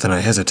 but then I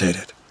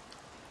hesitated.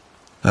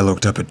 I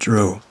looked up at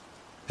Drew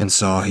and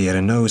saw he had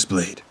a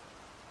nosebleed.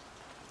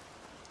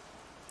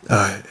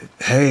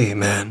 Hey,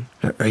 man,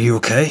 are you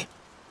okay?"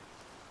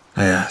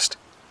 I asked.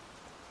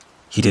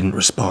 He didn't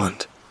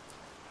respond.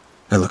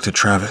 I looked at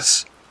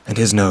Travis, and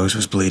his nose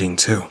was bleeding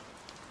too.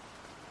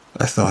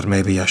 I thought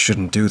maybe I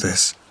shouldn't do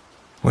this,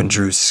 when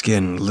Drew's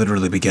skin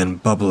literally began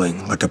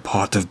bubbling like a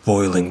pot of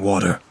boiling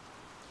water.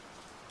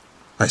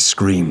 I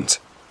screamed,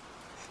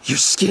 "Your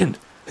skin!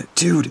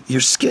 Dude,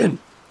 your skin!"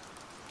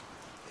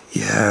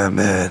 "Yeah,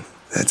 man,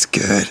 that's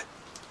good,"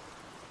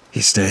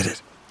 he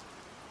stated.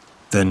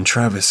 Then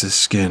Travis's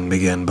skin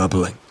began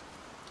bubbling.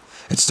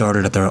 It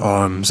started at their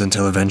arms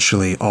until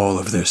eventually all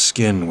of their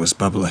skin was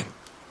bubbling.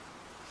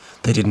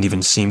 They didn't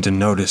even seem to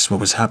notice what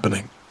was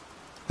happening.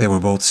 They were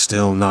both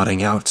still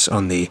nodding out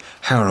on the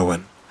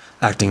heroin,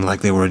 acting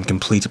like they were in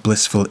complete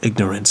blissful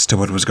ignorance to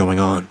what was going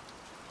on.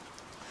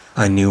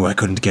 I knew I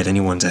couldn't get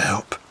anyone to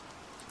help,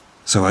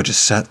 so I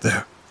just sat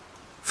there,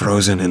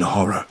 frozen in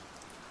horror,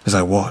 as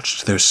I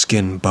watched their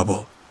skin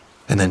bubble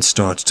and then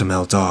start to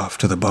melt off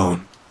to the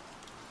bone.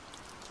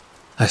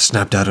 I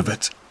snapped out of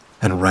it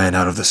and ran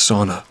out of the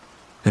sauna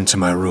into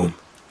my room.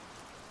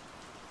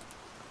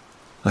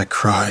 I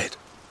cried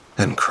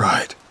and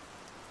cried.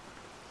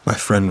 My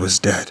friend was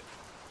dead,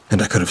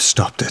 and I could have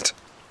stopped it.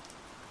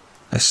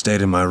 I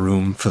stayed in my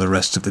room for the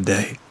rest of the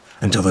day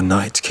until the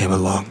night came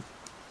along.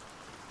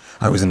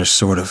 I was in a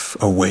sort of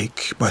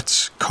awake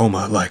but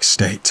coma-like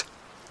state.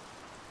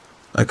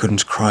 I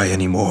couldn't cry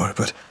anymore,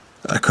 but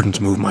I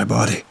couldn't move my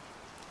body.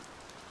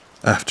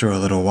 After a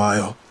little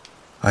while,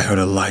 I heard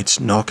a light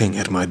knocking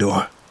at my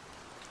door.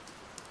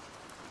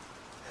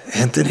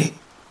 "Anthony,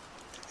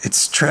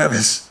 it's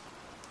Travis.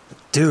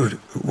 Dude,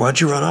 why'd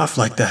you run off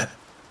like that?"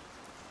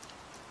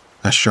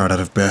 I shot out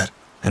of bed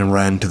and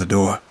ran to the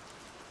door.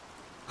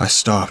 I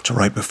stopped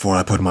right before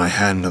I put my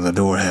hand on the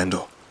door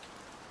handle.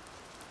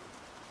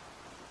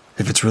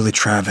 "If it's really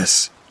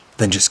Travis,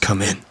 then just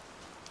come in.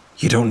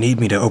 You don't need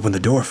me to open the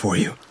door for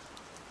you."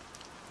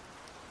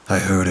 I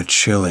heard a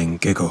chilling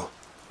giggle.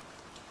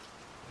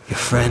 Your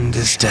friend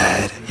is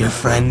dead. Your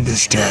friend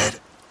is dead.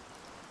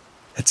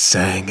 It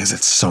sang as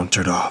it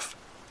sauntered off.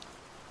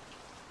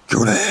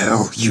 "Go to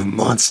hell, you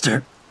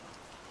monster!"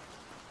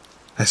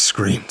 I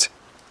screamed.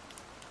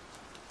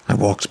 I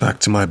walked back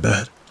to my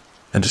bed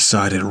and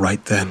decided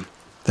right then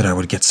that I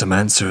would get some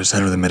answers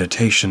out of the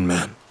meditation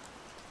man.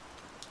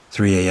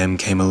 3 a.m.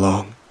 came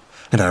along,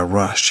 and I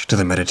rushed to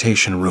the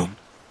meditation room.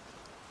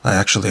 I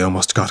actually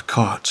almost got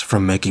caught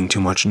from making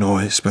too much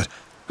noise, but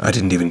I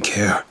didn't even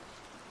care.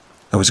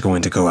 I was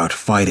going to go out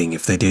fighting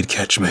if they did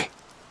catch me.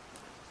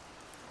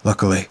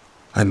 Luckily,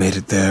 I made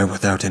it there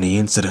without any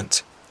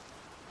incident.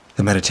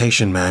 The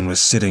meditation man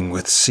was sitting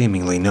with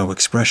seemingly no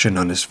expression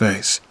on his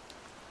face.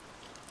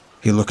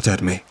 He looked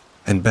at me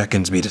and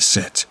beckoned me to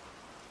sit.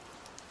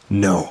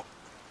 "No,"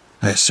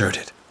 I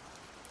asserted.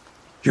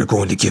 "You're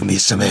going to give me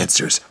some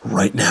answers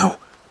right now."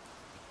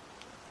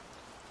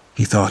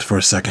 He thought for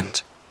a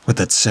second, with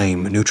that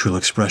same neutral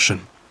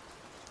expression.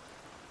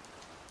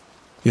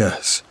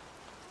 "Yes,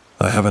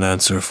 I have an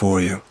answer for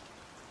you,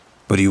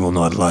 but you will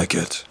not like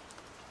it."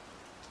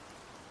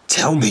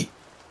 "Tell me,"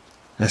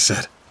 I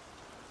said.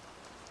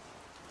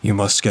 "You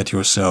must get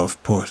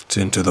yourself put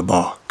into the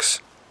box.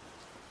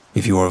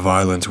 If you are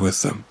violent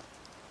with them,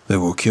 they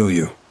will kill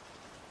you.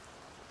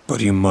 But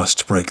you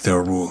must break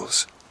their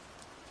rules.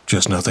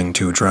 Just nothing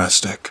too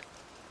drastic."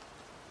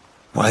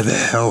 "Why the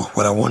hell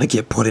would I want to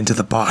get put into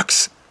the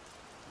box?"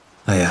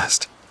 I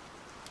asked.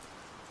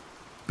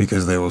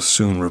 "Because they will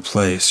soon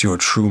replace your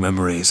true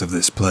memories of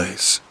this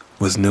place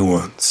with new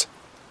ones.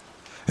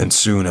 And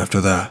soon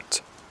after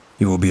that,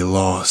 you will be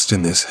lost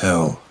in this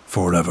hell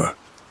forever.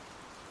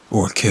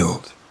 Or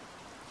killed.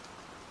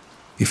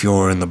 If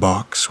you're in the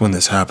box when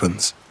this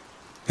happens,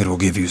 it will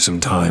give you some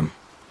time."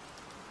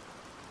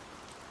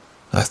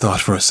 I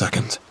thought for a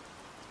second.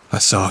 I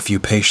saw a few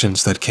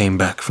patients that came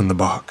back from the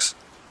box.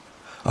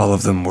 All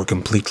of them were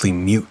completely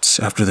mute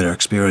after their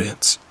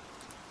experience.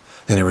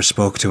 They never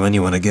spoke to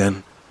anyone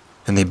again,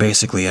 and they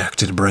basically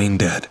acted brain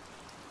dead.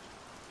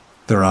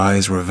 Their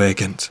eyes were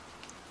vacant,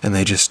 and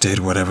they just did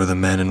whatever the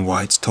men in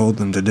whites told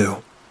them to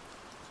do.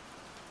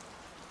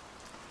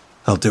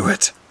 "I'll do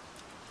it,"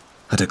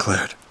 I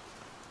declared.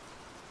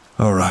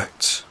 "All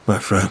right, my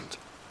friend.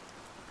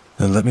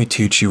 Then let me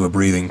teach you a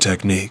breathing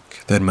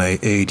technique that may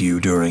aid you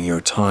during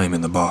your time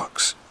in the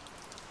box.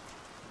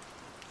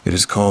 It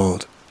is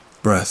called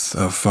Breath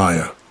of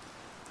Fire.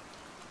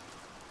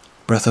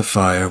 Breath of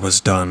Fire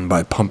was done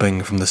by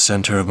pumping from the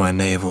center of my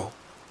navel,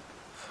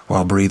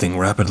 while breathing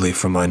rapidly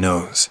from my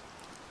nose.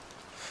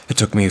 It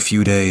took me a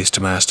few days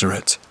to master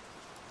it.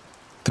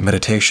 The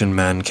meditation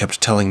man kept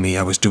telling me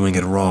I was doing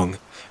it wrong,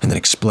 and then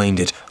explained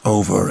it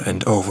over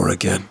and over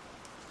again.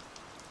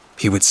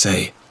 He would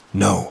say,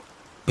 "No,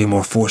 be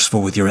more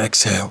forceful with your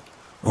exhale,"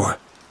 or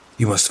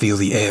 "You must feel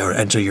the air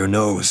enter your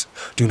nose.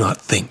 Do not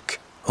think,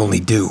 only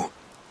do."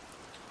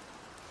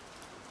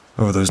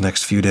 Over those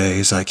next few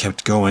days, I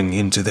kept going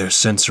into their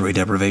sensory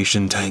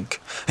deprivation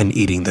tank and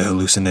eating the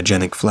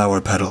hallucinogenic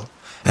flower petal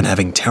and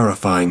having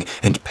terrifying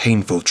and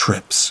painful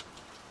trips.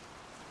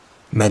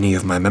 Many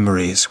of my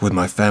memories with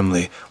my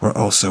family were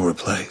also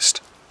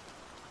replaced.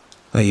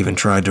 I even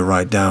tried to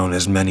write down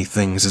as many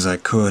things as I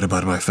could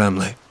about my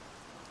family,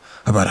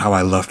 about how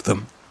I loved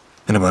them,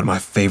 and about my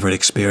favorite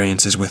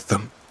experiences with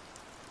them.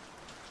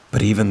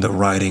 But even the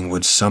writing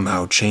would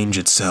somehow change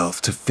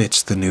itself to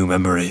fit the new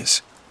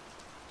memories.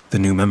 The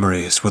new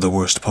memories were the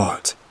worst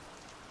part.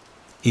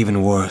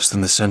 Even worse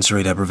than the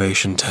sensory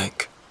deprivation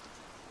tank.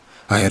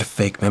 I had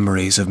fake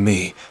memories of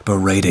me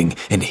berating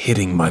and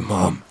hitting my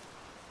mom.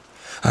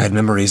 I had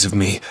memories of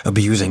me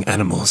abusing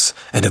animals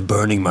and of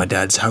burning my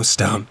dad's house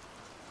down.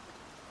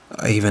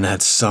 I even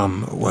had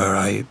some where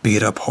I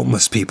beat up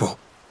homeless people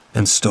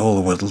and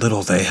stole what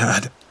little they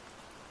had.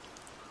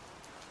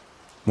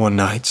 One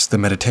night, the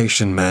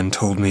meditation man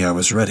told me I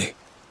was ready.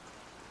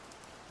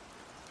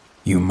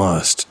 "You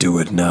must do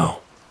it now,"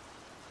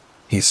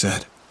 he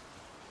said,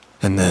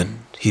 and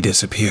then he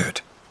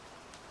disappeared.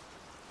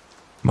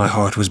 My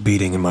heart was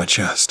beating in my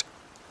chest.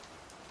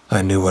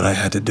 I knew what I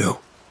had to do.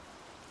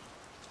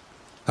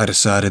 I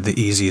decided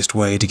the easiest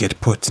way to get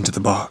put into the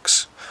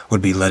box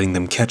would be letting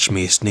them catch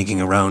me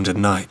sneaking around at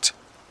night.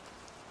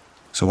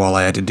 So all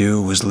I had to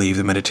do was leave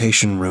the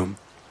meditation room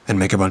and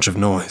make a bunch of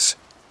noise.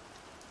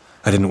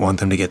 I didn't want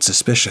them to get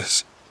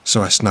suspicious,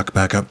 so I snuck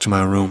back up to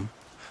my room,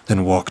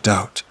 then walked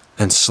out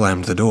and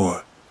slammed the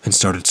door and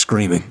started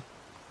screaming,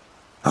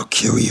 "I'll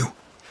kill you!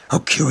 I'll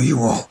kill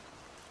you all!"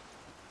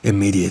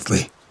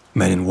 Immediately,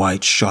 men in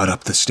white shot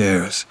up the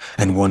stairs,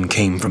 and one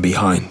came from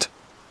behind.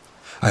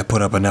 I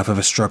put up enough of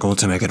a struggle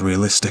to make it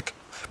realistic,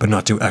 but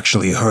not to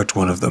actually hurt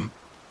one of them.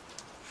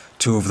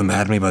 Two of them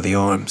had me by the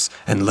arms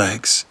and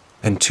legs,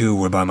 and two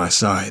were by my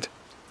side,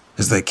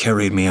 as they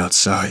carried me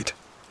outside.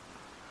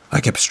 I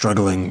kept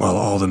struggling while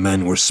all the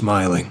men were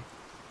smiling.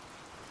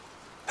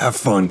 "Have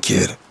fun,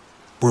 kid.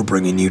 We're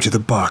bringing you to the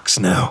box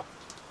now."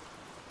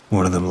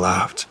 One of them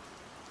laughed.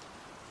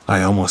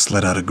 I almost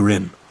let out a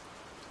grin.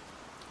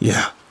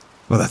 "Yeah,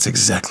 well, that's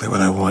exactly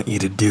what I want you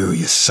to do,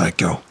 you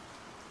psycho,"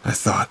 I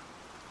thought.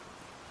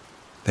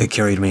 They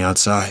carried me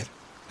outside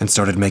and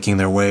started making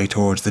their way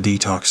towards the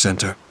detox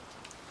center.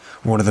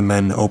 One of the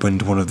men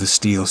opened one of the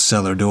steel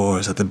cellar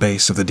doors at the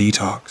base of the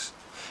detox,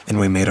 and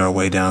we made our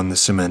way down the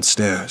cement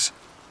stairs.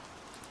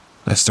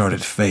 I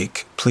started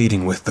fake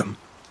pleading with them.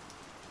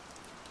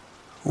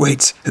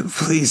 "Wait,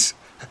 please,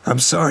 I'm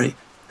sorry.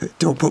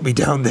 Don't put me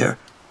down there."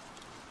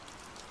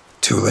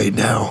 "Too late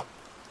now,"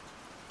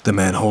 the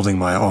man holding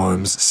my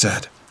arms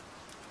said.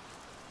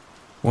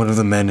 One of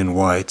the men in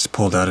white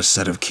pulled out a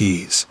set of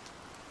keys.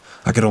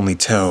 I could only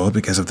tell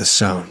because of the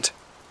sound.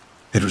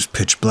 It was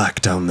pitch black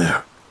down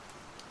there.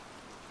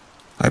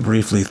 I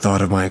briefly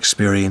thought of my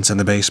experience in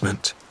the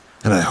basement,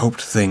 and I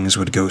hoped things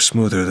would go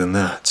smoother than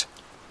that.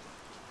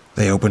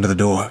 They opened the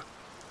door,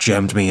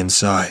 jammed me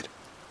inside,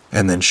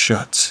 and then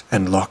shut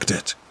and locked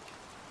it.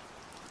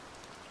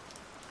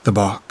 The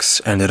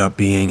box ended up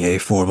being a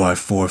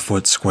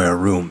 4x4-foot square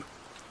room.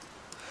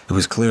 It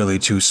was clearly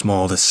too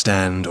small to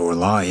stand or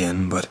lie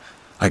in, but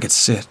I could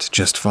sit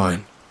just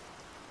fine.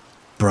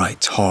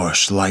 Bright,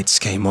 harsh lights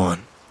came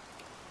on.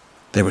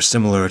 They were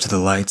similar to the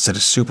lights at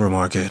a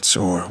supermarket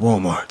or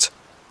Walmart.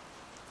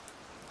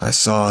 I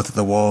saw that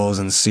the walls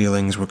and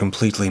ceilings were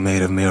completely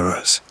made of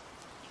mirrors.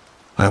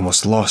 I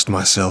almost lost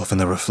myself in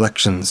the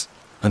reflections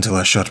until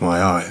I shut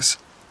my eyes.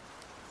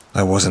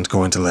 I wasn't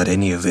going to let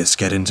any of this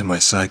get into my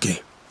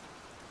psyche.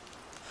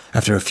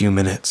 After a few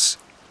minutes,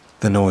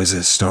 the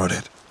noises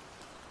started.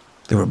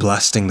 They were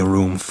blasting the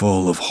room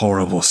full of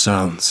horrible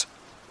sounds.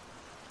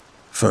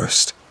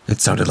 First, it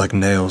sounded like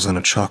nails on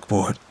a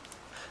chalkboard.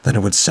 Then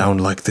it would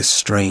sound like this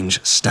strange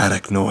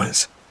static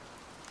noise.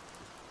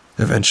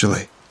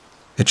 Eventually,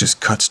 it just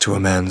cut to a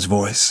man's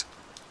voice.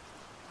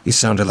 He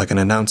sounded like an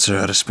announcer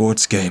at a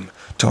sports game,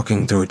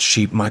 talking through a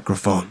cheap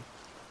microphone.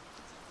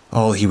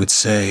 All he would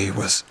say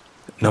was,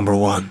 "Number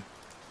 1,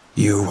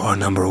 you are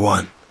number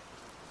 1.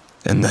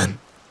 And then,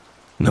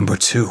 "Number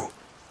 2,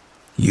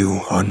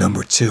 you are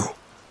number 2.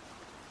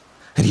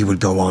 And he would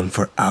go on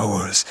for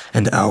hours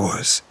and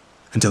hours,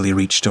 until he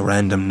reached a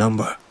random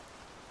number.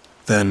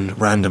 Then,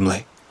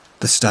 randomly,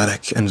 the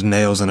static and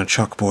nails on a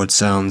chalkboard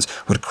sounds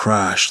would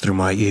crash through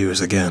my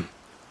ears again.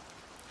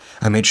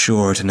 I made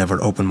sure to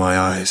never open my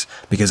eyes,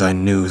 because I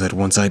knew that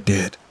once I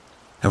did,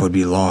 I would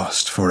be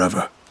lost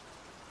forever.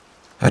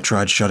 I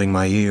tried shutting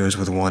my ears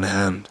with one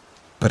hand,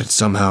 but it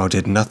somehow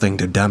did nothing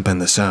to dampen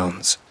the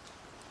sounds.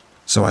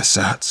 So I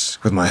sat,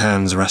 with my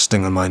hands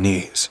resting on my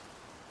knees.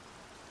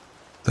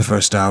 The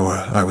first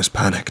hour I was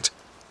panicked,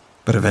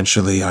 but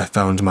eventually I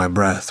found my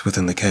breath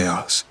within the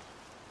chaos.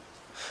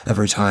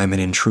 Every time an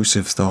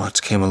intrusive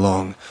thought came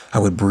along, I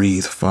would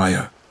breathe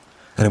fire,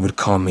 and it would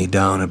calm me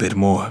down a bit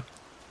more.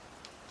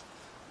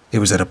 It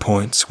was at a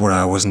point where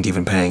I wasn't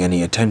even paying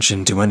any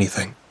attention to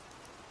anything.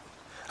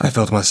 I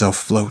felt myself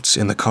float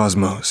in the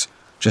cosmos,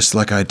 just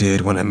like I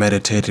did when I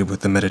meditated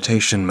with the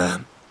meditation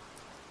man.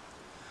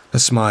 A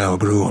smile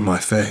grew on my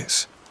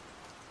face.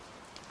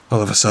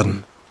 All of a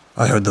sudden,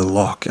 I heard the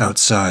lock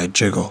outside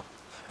jiggle,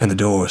 and the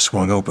door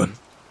swung open.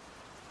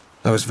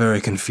 I was very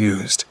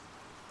confused.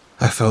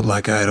 I felt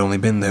like I had only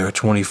been there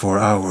 24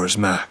 hours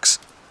max,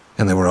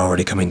 and they were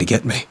already coming to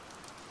get me.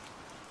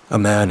 A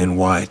man in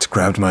white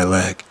grabbed my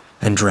leg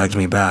and dragged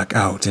me back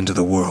out into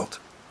the world.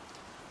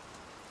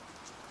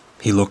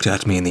 He looked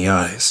at me in the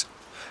eyes,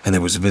 and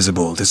there was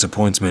visible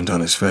disappointment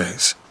on his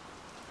face.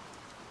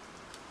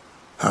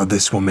 "How'd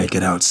this one make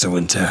it out so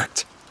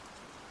intact?"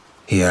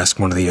 he asked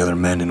one of the other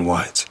men in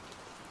white.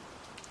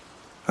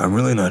 "I'm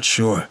really not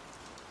sure.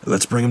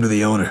 Let's bring him to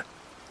the owner."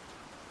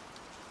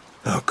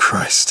 Oh,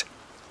 Christ.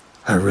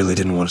 I really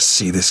didn't want to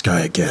see this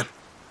guy again.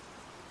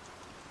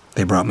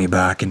 They brought me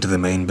back into the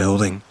main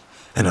building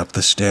and up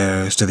the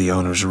stairs to the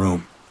owner's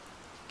room.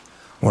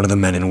 One of the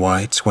men in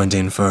white went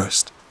in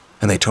first,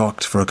 and they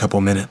talked for a couple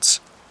minutes,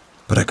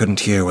 but I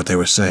couldn't hear what they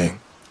were saying.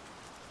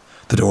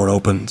 The door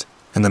opened,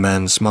 and the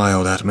man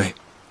smiled at me.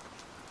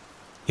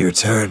 "Your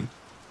turn,"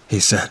 he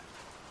said.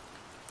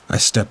 I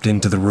stepped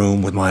into the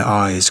room with my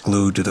eyes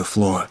glued to the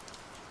floor.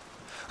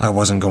 I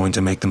wasn't going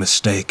to make the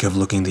mistake of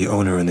looking the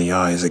owner in the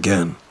eyes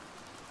again.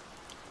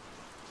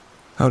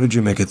 "How did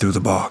you make it through the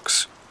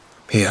box?"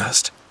 he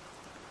asked.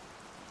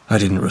 I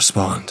didn't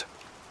respond.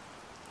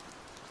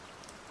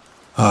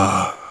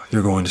 "Ah,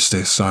 you're going to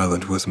stay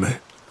silent with me.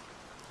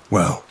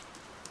 Well,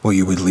 will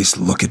you at least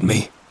look at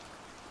me?"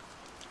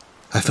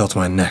 I felt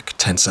my neck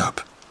tense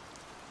up.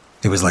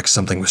 It was like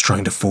something was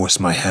trying to force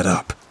my head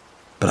up,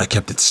 but I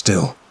kept it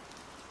still.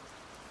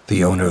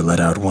 The owner let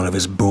out one of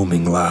his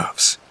booming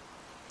laughs.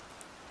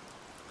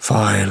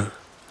 "Fine,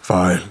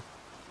 fine.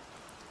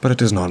 But it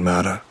does not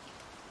matter.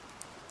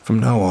 From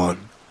now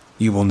on,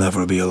 you will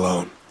never be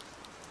alone.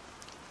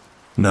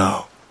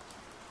 Now,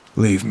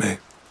 leave me."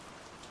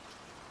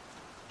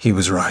 He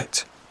was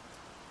right.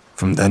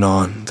 From then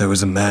on, there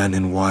was a man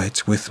in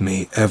white with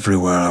me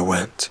everywhere I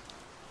went.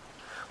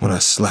 When I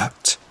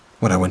slept,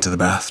 when I went to the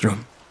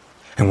bathroom,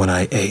 and when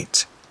I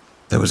ate,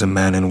 there was a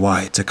man in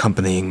white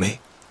accompanying me.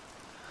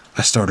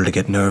 I started to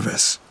get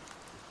nervous.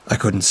 I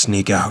couldn't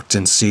sneak out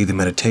and see the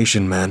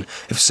meditation man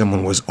if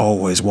someone was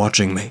always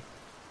watching me.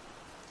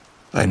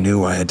 I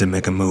knew I had to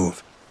make a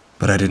move,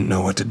 but I didn't know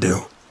what to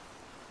do.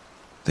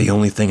 The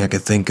only thing I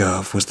could think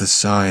of was the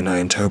sign I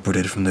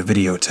interpreted from the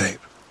videotape.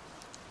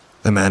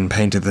 The man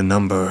painted the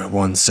number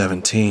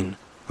 117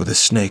 with a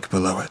snake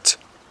below it.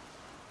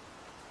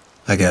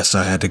 I guess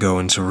I had to go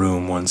into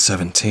room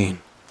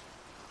 117.